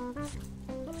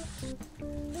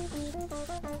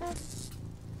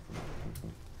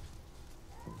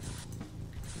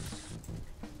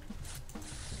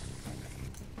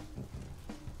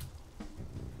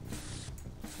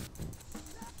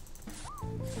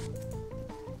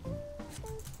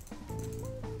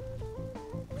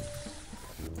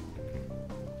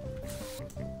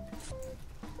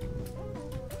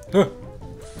 Huh.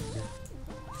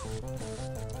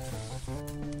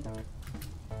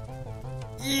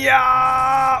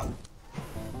 Yeah.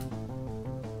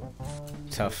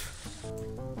 Tough.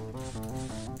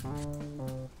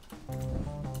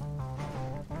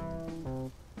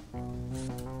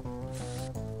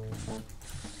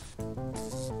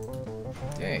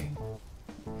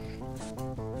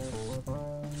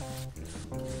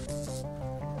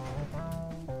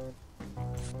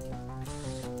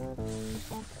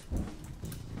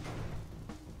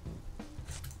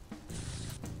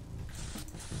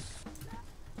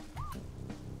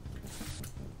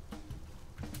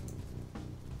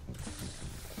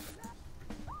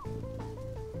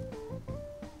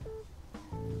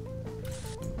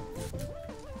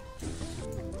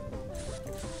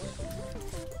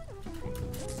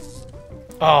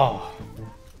 Oh.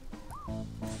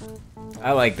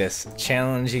 I like this.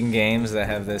 Challenging games that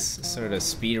have this sort of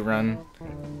speed run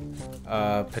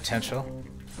potential.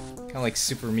 Kind of like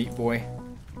Super Meat Boy.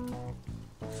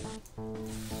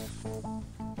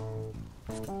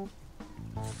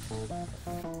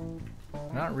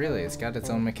 Not really, it's got its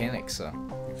own mechanics, so.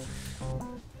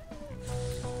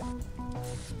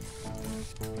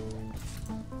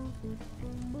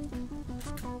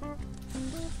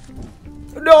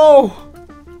 No!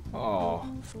 Oh.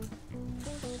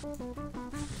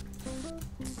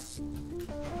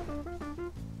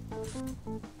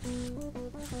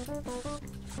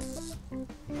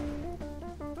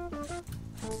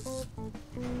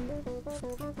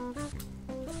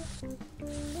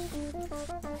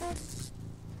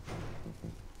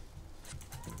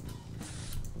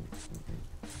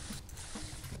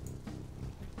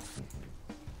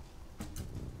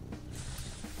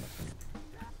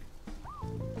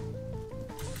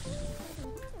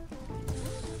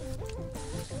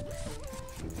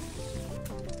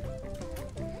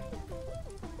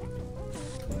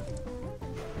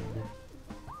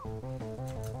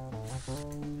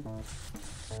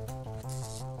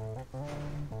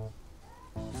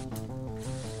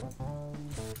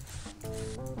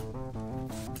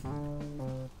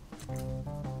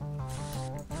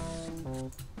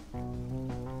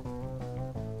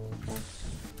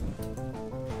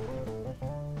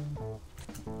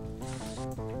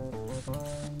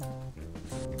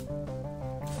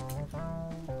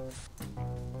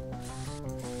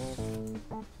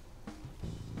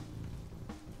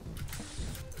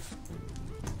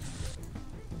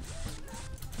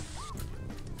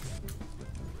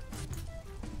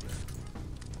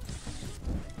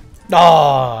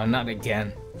 Oh, not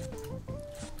again.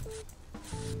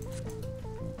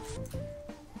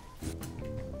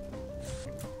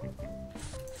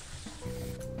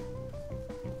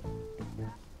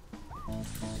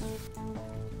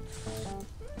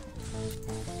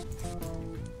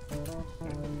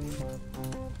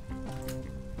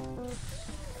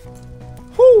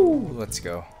 Whoo! Let's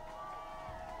go.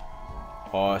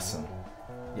 Awesome.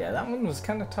 Yeah, that one was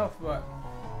kind of tough, but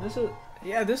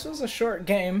this was a short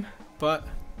game, but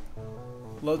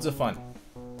loads of fun.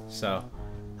 So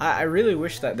I really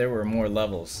wish that there were more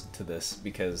levels to this,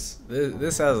 because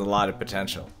this has a lot of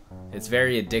potential. It's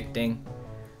very addicting.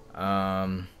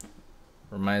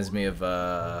 Reminds me of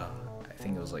I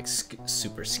think it was like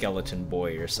Super Skeleton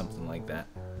Boy or something like that,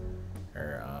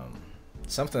 or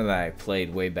something that I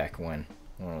played way back when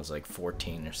I was like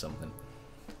 14 or something.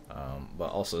 But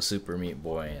also Super Meat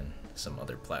Boy and some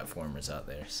other platformers out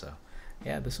there. So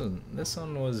yeah, this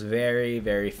one was very,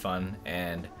 very fun,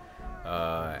 and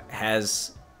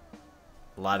has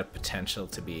a lot of potential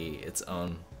to be its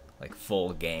own like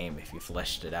full game if you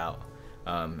fleshed it out.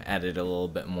 Added a little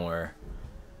bit more.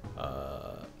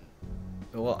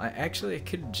 Well, actually, it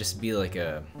could just be like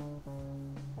an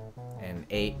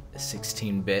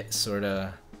 16-bit sort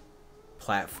of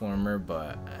platformer,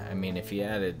 but I mean, if you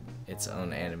added its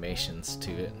own animations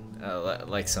to it,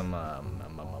 like some I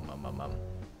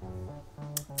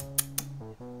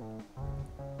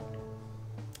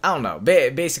don't know,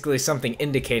 basically something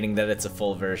indicating that it's a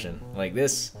full version. Like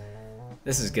this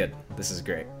is good. This is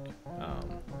great.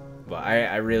 But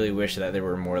I really wish that there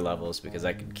were more levels, because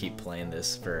I could keep playing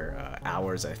this for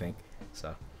hours, I think.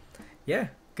 So yeah,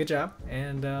 good job.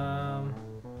 And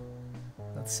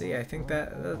let's see, I think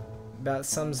that about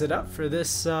sums it up for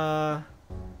this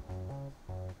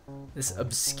this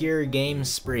obscure game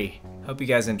spree. Hope you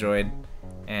guys enjoyed,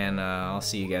 and I'll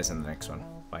see you guys in the next one.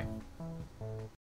 Bye.